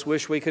 All of us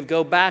wish we could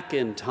go back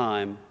in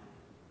time.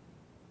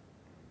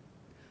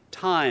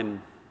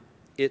 Time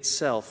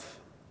itself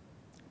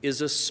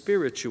is a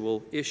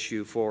spiritual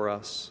issue for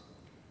us.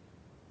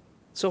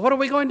 So what are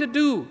we going to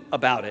do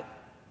about it?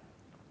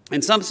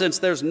 In some sense,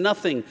 there's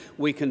nothing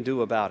we can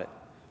do about it.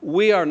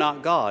 We are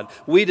not God.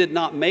 We did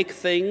not make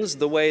things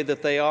the way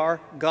that they are.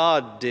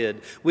 God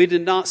did. We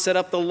did not set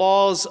up the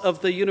laws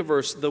of the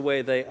universe the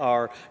way they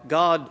are.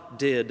 God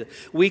did.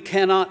 We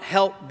cannot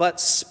help but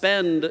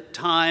spend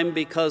time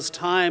because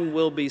time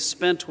will be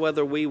spent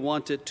whether we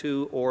want it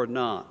to or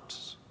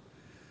not.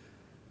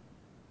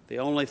 The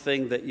only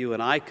thing that you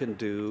and I can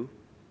do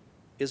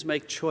is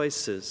make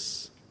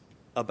choices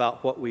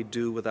about what we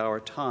do with our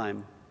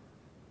time.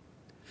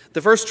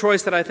 The first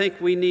choice that I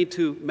think we need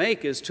to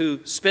make is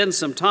to spend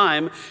some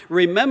time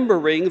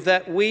remembering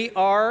that we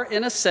are,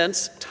 in a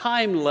sense,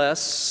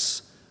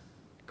 timeless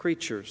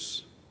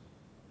creatures.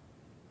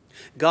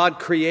 God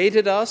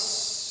created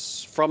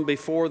us from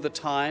before the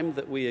time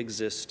that we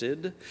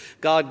existed.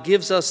 God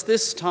gives us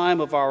this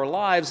time of our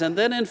lives, and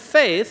then in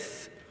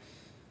faith,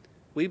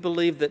 we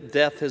believe that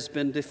death has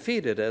been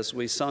defeated, as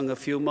we sung a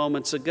few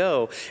moments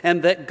ago,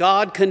 and that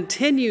God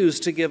continues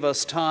to give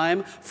us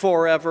time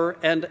forever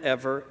and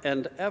ever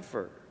and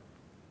ever.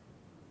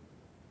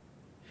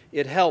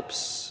 It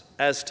helps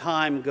as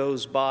time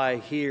goes by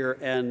here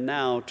and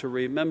now to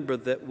remember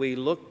that we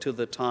look to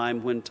the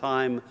time when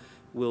time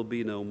will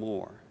be no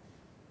more.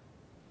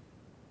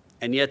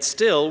 And yet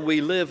still we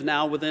live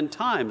now within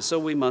time, so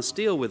we must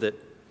deal with it.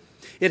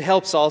 It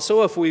helps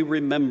also if we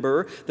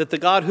remember that the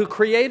God who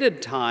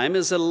created time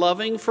is a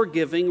loving,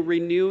 forgiving,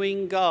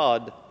 renewing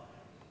God.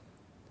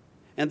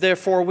 And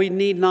therefore we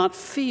need not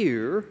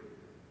fear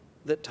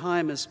that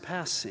time is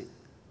passing.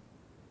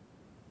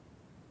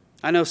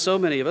 I know so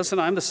many of us,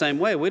 and I'm the same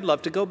way, we'd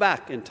love to go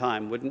back in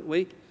time, wouldn't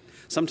we?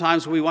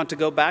 Sometimes we want to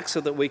go back so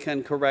that we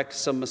can correct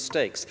some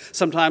mistakes.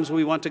 Sometimes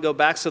we want to go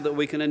back so that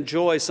we can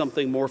enjoy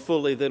something more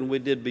fully than we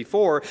did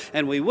before,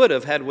 and we would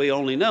have had we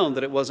only known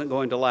that it wasn't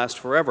going to last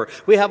forever.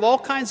 We have all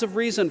kinds of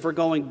reason for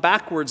going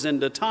backwards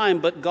into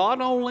time, but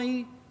God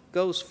only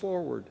goes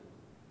forward.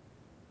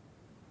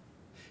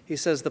 He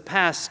says the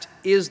past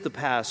is the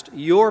past.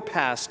 Your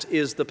past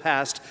is the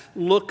past.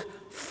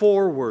 Look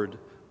forward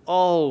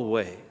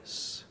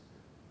always,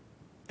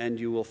 and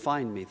you will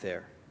find me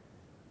there.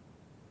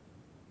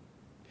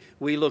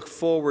 We look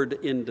forward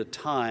into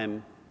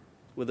time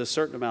with a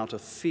certain amount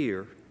of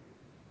fear,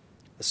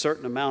 a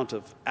certain amount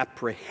of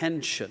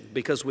apprehension,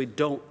 because we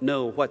don't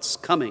know what's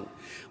coming.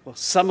 Well,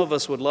 some of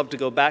us would love to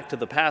go back to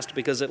the past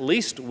because at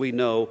least we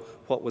know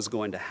what was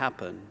going to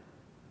happen.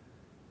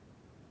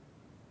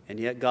 And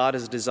yet God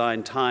has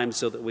designed time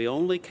so that we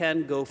only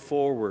can go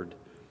forward,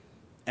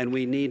 and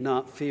we need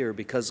not fear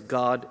because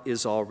God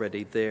is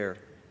already there.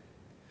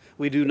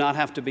 We do not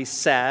have to be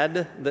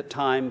sad that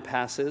time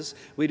passes.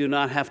 We do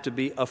not have to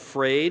be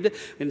afraid.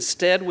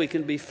 Instead, we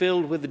can be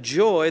filled with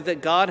joy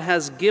that God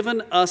has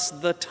given us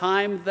the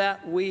time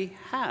that we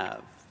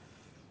have.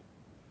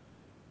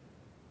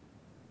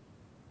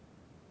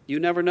 You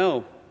never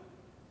know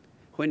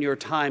when your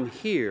time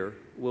here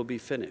will be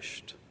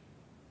finished.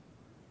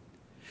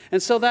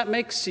 And so that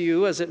makes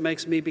you, as it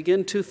makes me,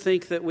 begin to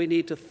think that we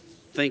need to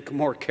think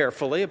more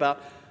carefully about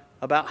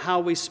how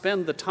we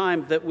spend the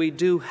time that we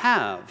do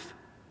have.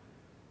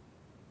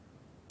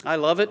 I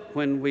love it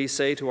when we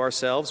say to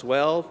ourselves,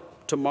 well,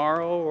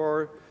 tomorrow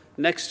or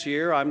next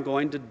year I'm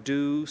going to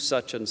do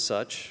such and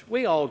such.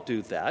 We all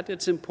do that.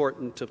 It's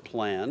important to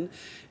plan.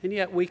 And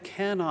yet we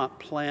cannot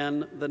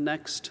plan the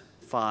next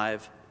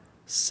 5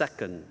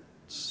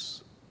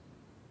 seconds.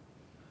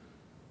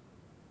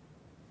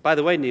 By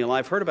the way, Neil,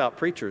 I've heard about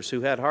preachers who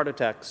had heart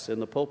attacks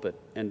in the pulpit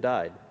and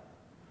died.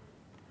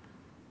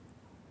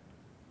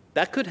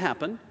 That could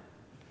happen,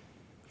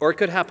 or it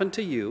could happen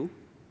to you.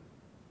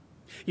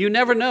 You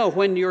never know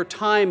when your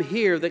time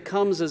here that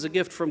comes as a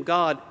gift from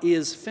God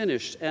is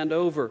finished and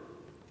over.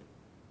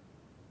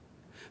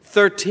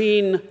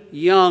 13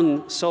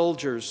 young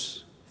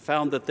soldiers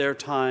found that their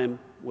time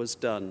was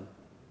done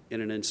in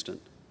an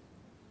instant.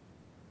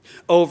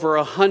 Over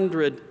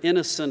 100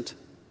 innocent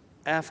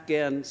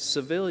Afghan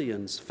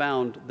civilians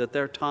found that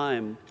their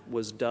time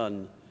was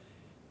done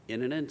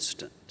in an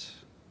instant.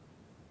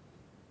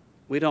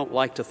 We don't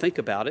like to think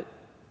about it,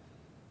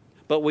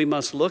 but we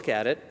must look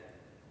at it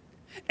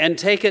and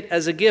take it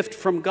as a gift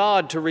from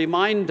God to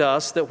remind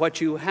us that what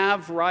you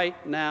have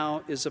right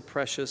now is a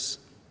precious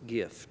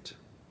gift.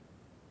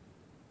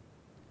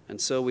 And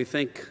so we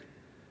think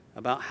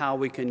about how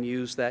we can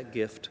use that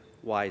gift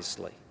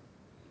wisely,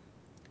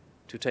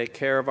 to take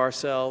care of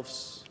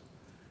ourselves,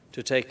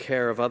 to take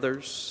care of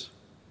others,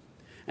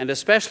 and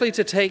especially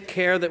to take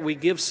care that we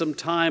give some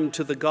time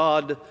to the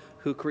God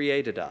who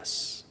created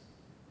us.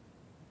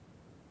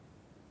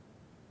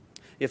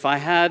 If I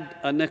had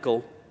a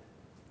nickel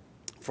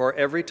for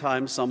every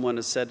time someone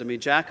has said to me,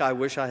 Jack, I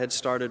wish I had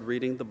started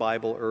reading the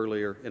Bible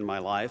earlier in my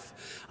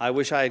life. I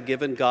wish I had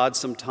given God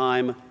some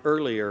time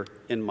earlier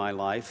in my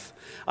life.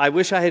 I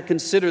wish I had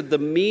considered the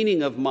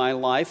meaning of my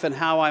life and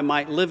how I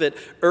might live it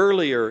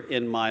earlier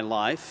in my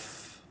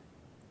life.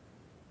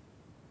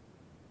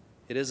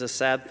 It is a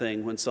sad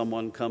thing when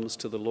someone comes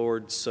to the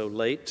Lord so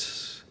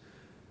late.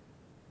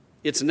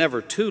 It's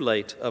never too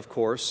late, of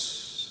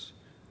course,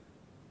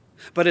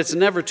 but it's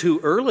never too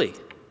early.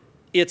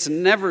 It's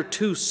never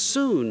too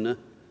soon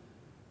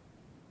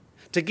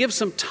to give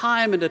some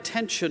time and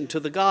attention to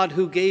the God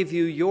who gave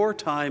you your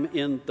time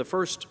in the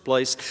first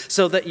place,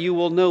 so that you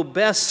will know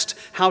best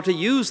how to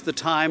use the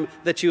time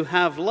that you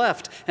have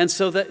left, and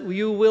so that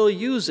you will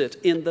use it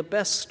in the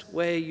best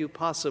way you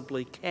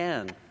possibly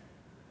can.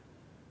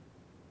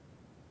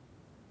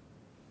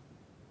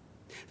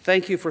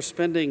 Thank you for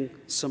spending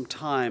some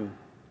time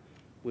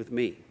with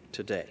me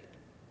today.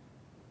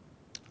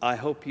 I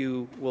hope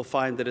you will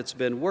find that it's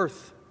been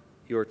worth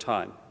your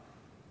time,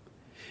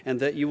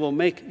 and that you will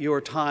make your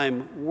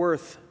time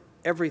worth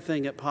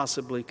everything it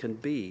possibly can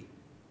be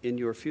in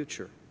your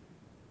future.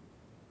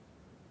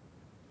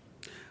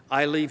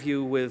 I leave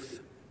you with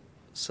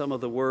some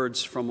of the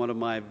words from one of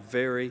my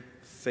very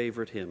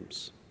favorite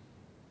hymns.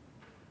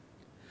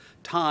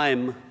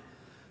 Time,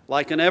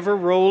 like an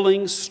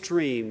ever-rolling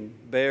stream,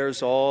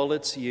 bears all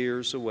its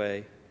years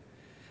away.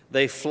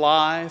 They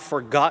fly,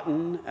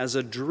 forgotten, as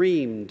a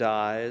dream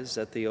dies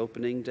at the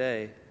opening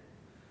day.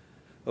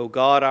 O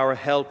God, our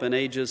help in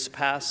ages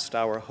past,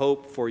 our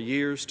hope for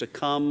years to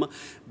come,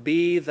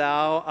 be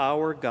thou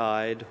our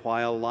guide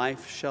while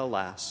life shall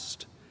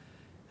last,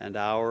 and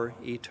our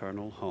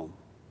eternal home.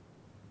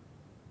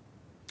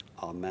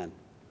 Amen.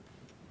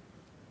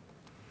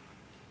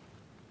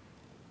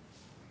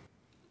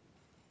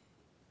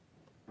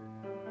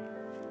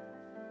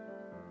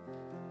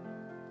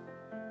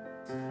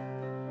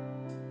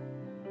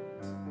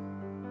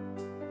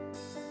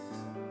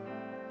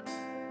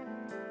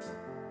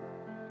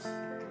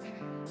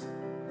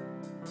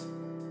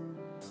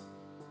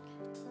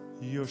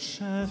 You're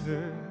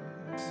shattered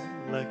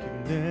like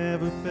you've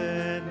never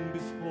been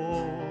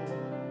before.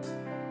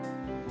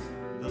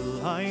 The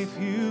life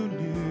you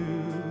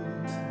knew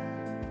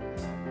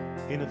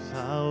in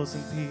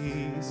 1,000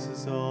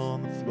 pieces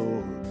on the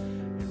floor.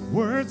 And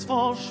words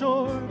fall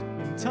short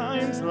in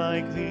times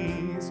like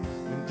these,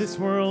 when this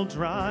world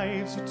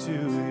drives you to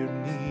your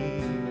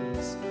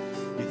knees.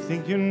 You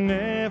think you're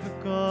never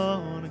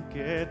gonna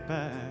get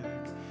back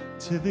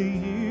to the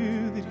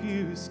you that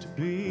used to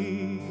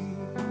be.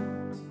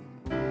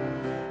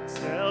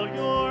 Tell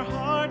your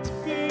heart to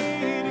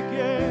beat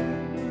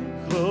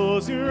again.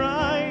 Close your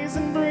eyes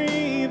and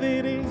breathe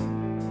it in.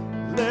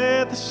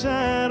 Let the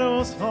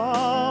shadows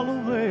fall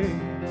away.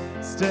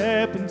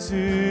 Step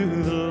into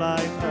the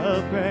light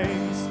of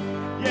grace.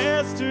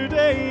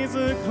 Yesterday's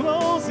a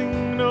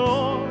closing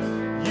door.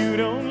 You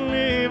don't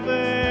live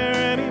there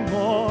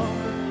anymore.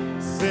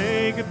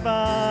 Say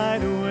goodbye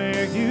to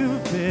where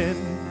you've been,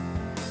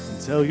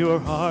 and tell your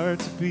heart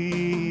to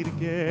beat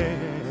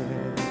again.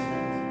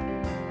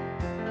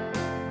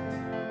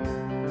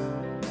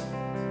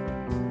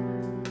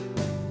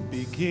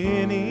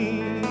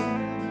 Beginning,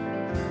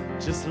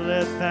 just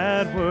let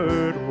that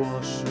word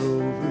wash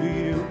over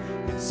you.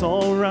 It's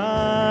all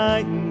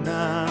right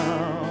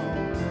now.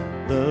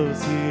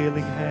 Love's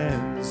healing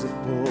hands have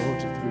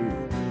pulled you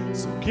through.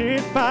 So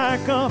get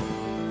back up,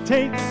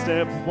 take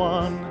step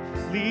one.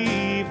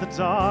 Leave the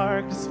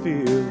darkness,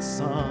 feel the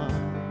sun.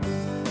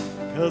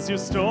 'Cause your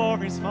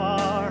story's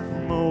far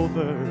from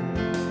over,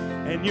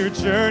 and your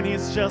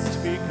journey's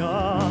just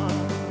begun.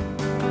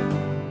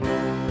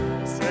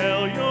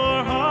 Tell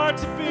your heart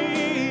to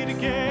beat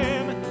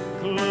again.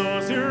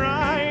 Close your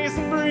eyes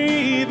and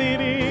breathe it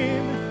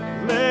in.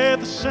 Let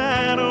the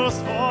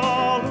shadows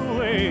fall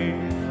away.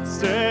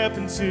 Step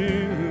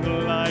into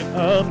the light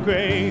of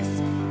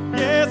grace.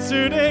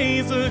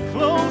 Yesterday's a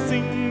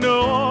closing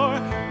door.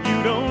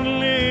 You don't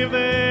live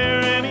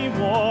there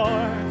anymore.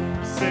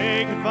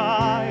 Say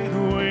goodbye to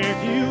where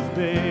you've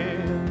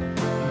been.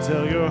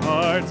 Tell your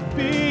heart to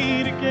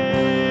beat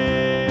again.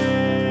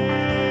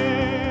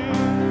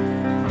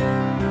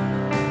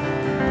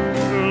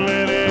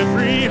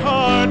 Every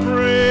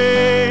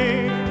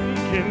heartbreak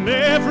and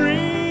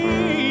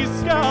every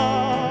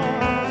scar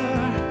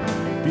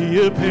be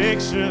a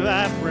picture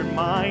that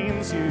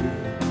reminds you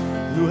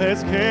who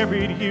has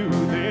carried you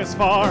this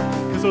far.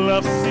 'Cause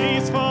love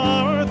sees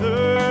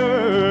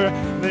farther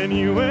than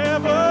you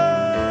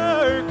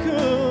ever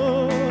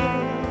could.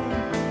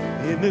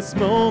 In this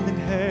moment,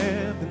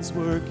 heaven's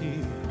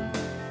working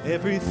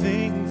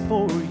everything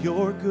for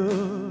your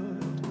good.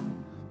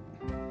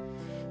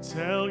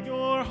 Tell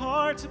your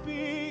heart to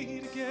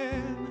beat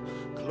again.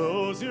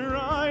 Close your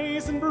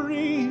eyes and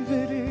breathe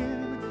it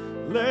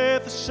in.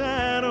 Let the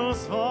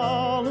shadows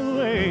fall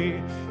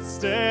away.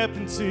 Step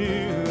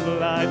into the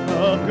light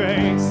of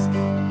grace.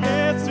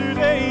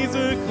 Yesterday's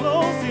a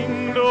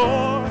closing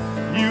door.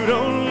 You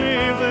don't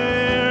live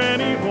there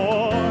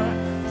anymore.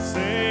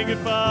 Say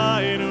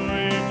goodbye to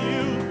where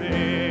you've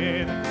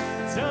been.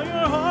 Tell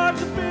your heart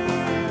to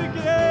beat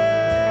again.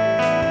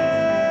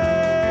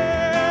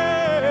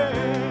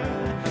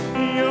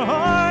 Your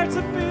heart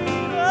to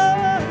beat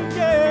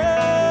again.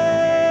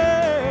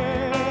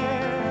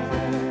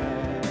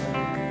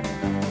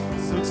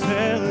 So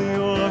tell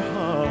your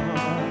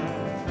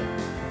heart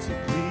to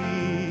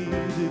beat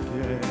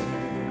again.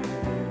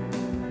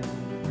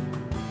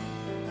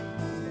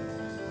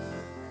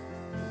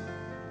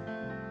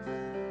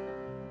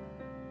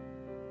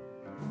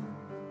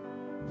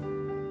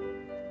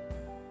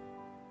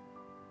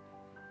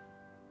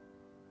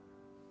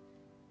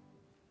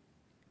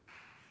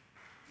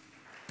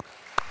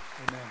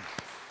 Amen.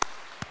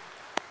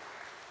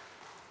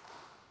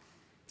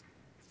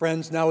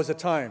 Friends, now is the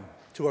time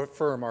to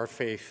affirm our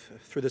faith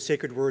through the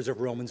sacred words of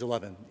Romans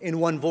 11, in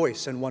one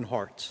voice and one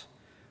heart.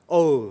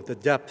 Oh, the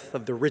depth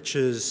of the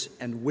riches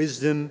and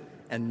wisdom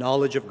and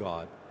knowledge of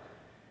God!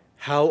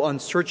 How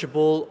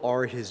unsearchable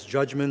are his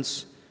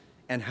judgments,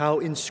 and how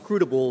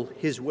inscrutable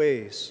his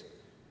ways!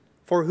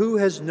 For who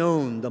has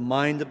known the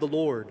mind of the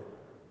Lord?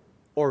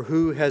 Or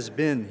who has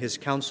been his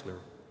counselor?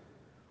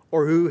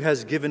 Or who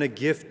has given a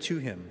gift to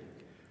him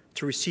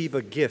to receive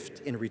a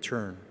gift in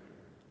return?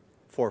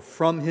 For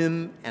from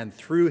him and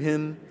through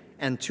him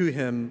and to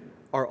him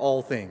are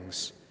all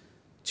things.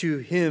 To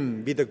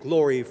him be the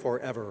glory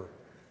forever.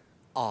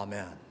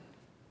 Amen.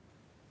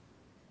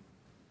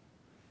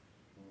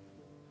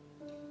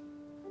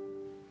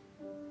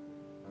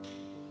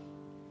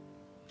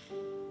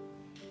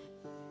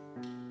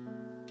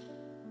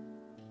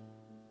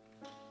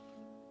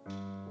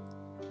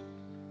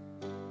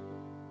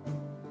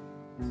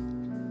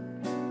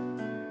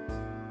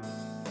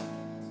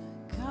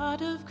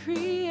 God of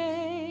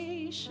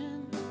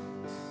creation,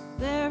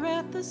 there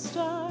at the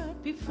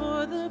start,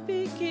 before the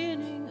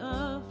beginning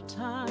of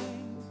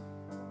time.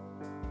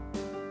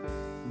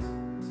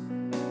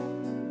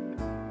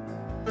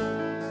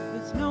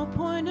 With no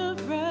point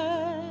of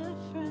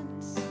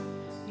reference,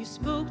 you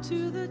spoke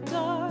to the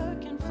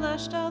dark and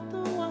fleshed out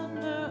the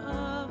wonder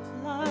of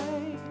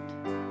light.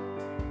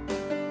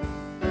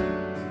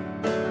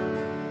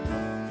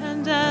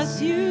 And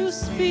as you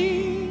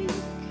speak,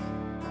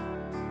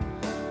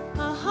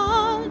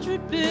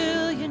 100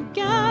 billion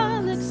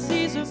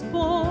galaxies are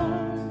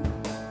born.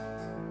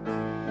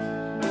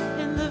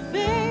 In the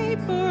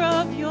vapor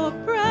of your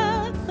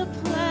breath, the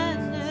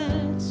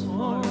planets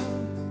form.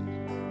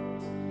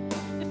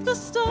 If the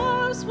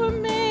stars were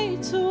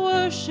made to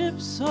worship,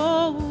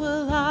 so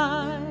will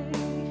I.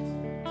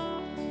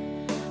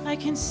 I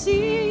can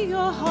see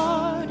your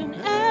heart in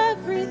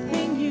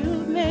everything you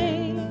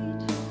made.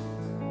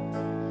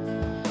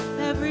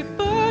 Every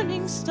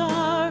burning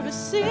star a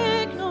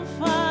signal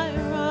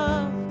fire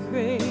of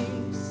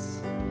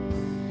grace.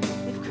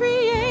 If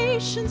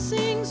creation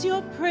sings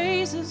your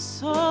praises,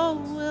 so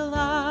will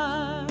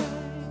I.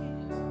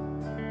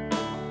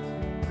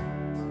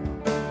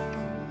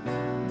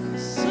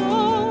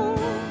 So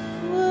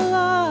will I.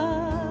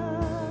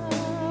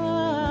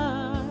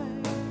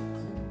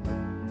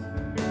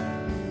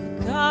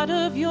 God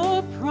of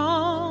your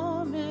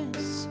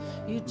promise,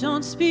 you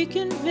don't speak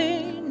in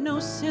vain, no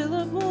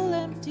syllable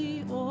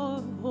empty or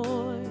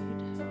void.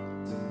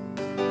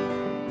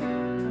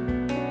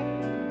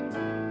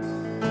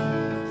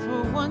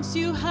 For once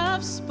you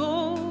have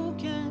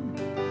spoken,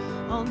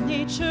 all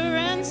nature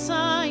and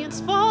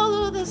science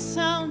follow the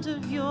sound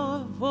of your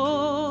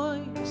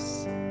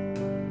voice.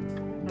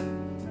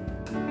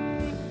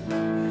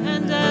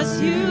 And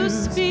as you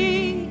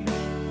speak,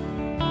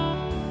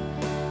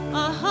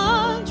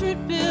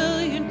 100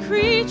 billion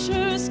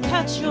creatures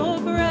catch your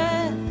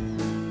breath,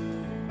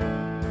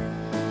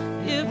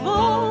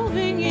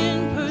 evolving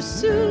in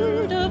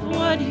pursuit of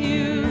what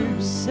you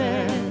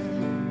said.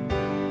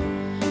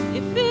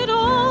 If it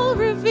all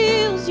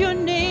reveals your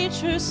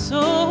nature,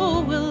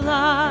 so will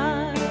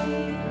I.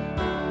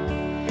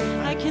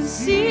 I can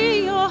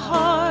see your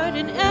heart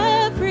in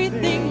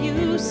everything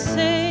you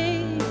say.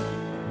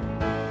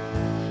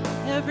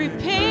 Every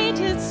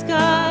painted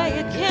sky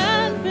a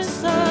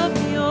canvas of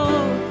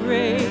your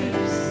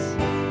grace.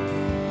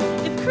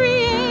 If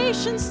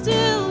creation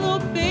still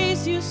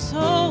obeys you,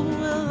 so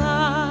will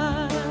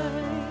I.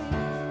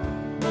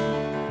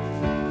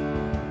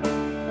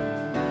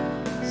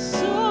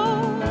 So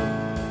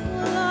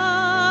will I.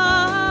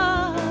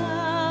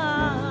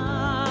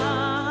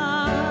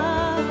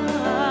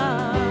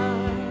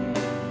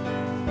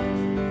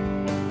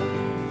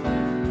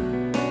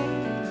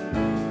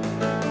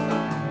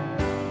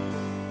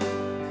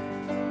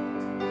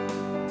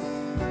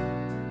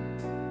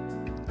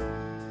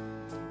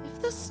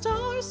 If the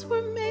stars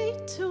were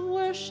made to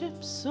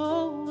worship,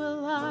 so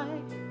will I.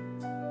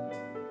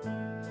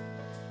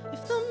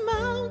 If the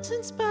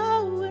mountains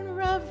bow in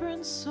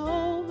reverence, so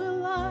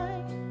will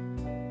I.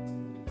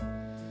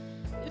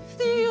 If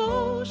the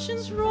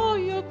oceans roar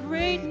your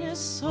greatness,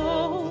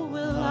 so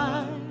will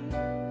I.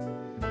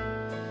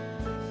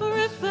 For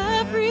if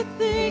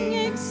everything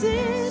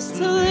exists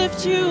to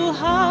lift you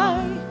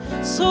high,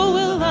 so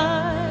will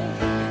I.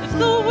 If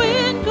the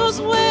wind goes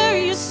where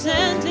you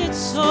send it,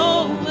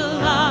 so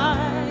will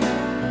I.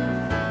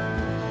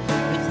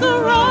 If the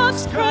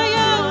rocks cry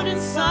out in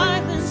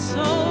silence,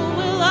 so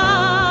will I.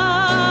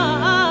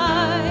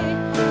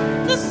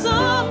 If the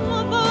sum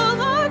of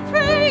all our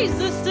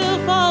praises still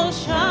falls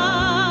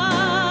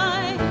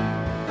shy,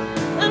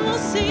 and we'll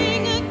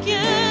sing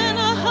again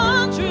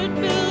 100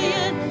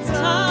 billion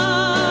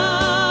times.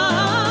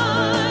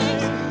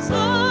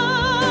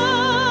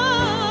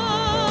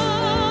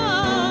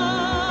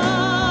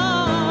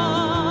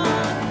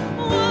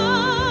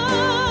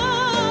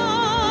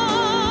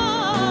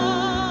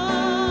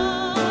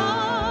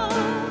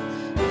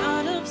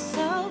 God of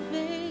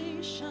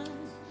salvation,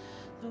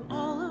 through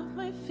all of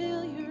my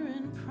failure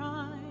and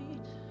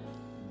pride,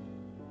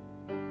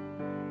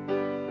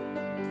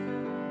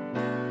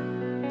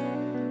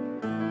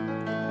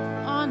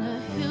 on a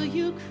hill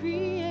you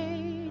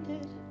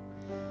created,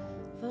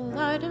 the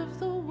light of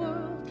the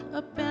world,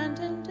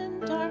 abandoned in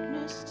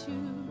darkness to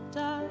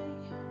die.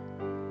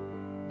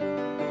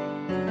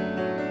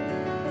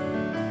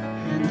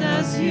 And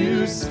as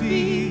you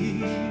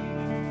speak,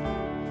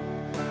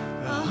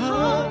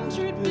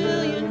 100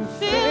 billion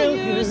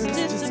failures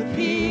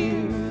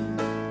disappear.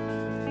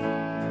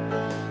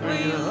 Where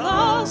you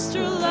lost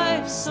your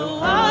life so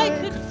I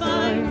could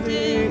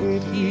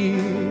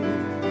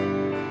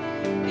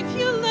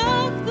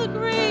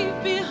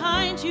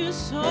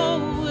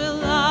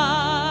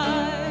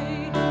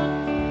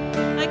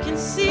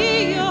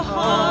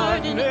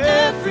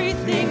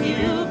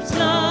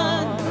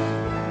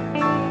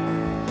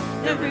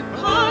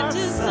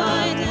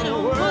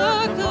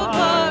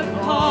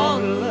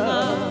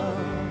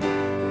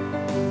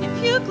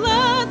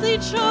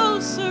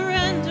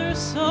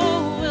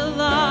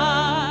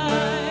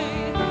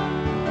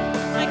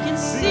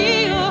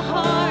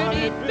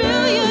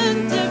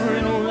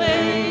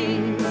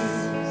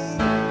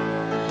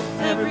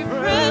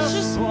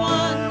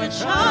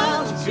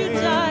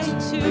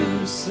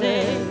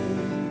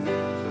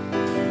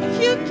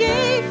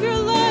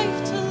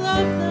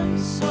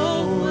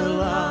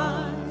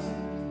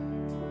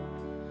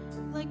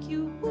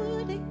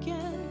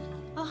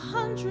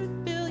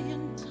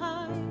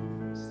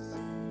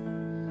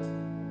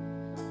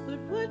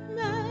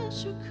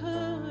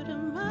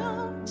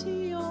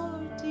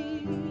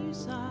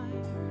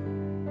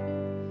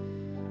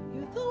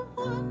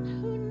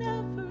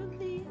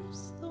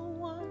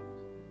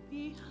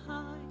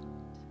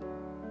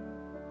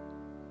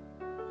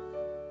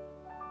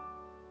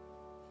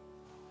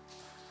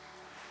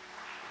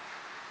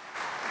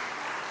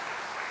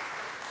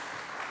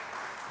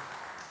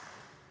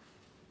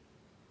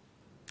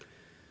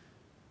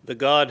the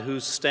God who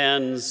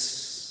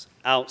stands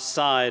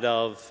outside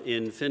of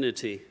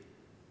infinity,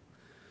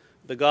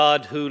 the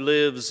God who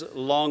lives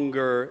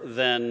longer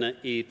than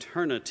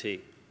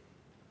eternity,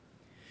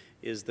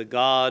 is the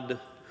God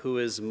who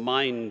is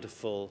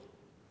mindful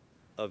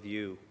of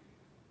you.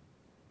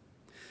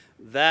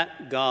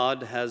 That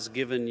God has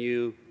given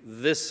you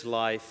this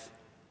life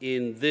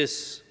in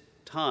this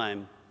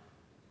time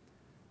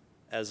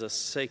as a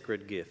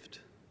sacred gift.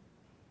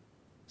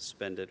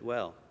 Spend it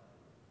well.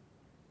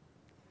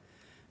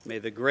 May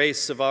the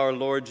grace of our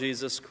Lord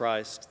Jesus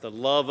Christ, the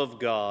love of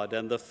God,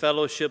 and the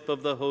fellowship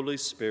of the Holy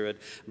Spirit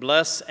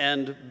bless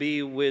and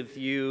be with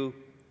you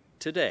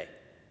today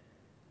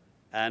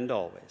and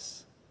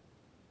always.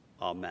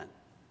 Amen.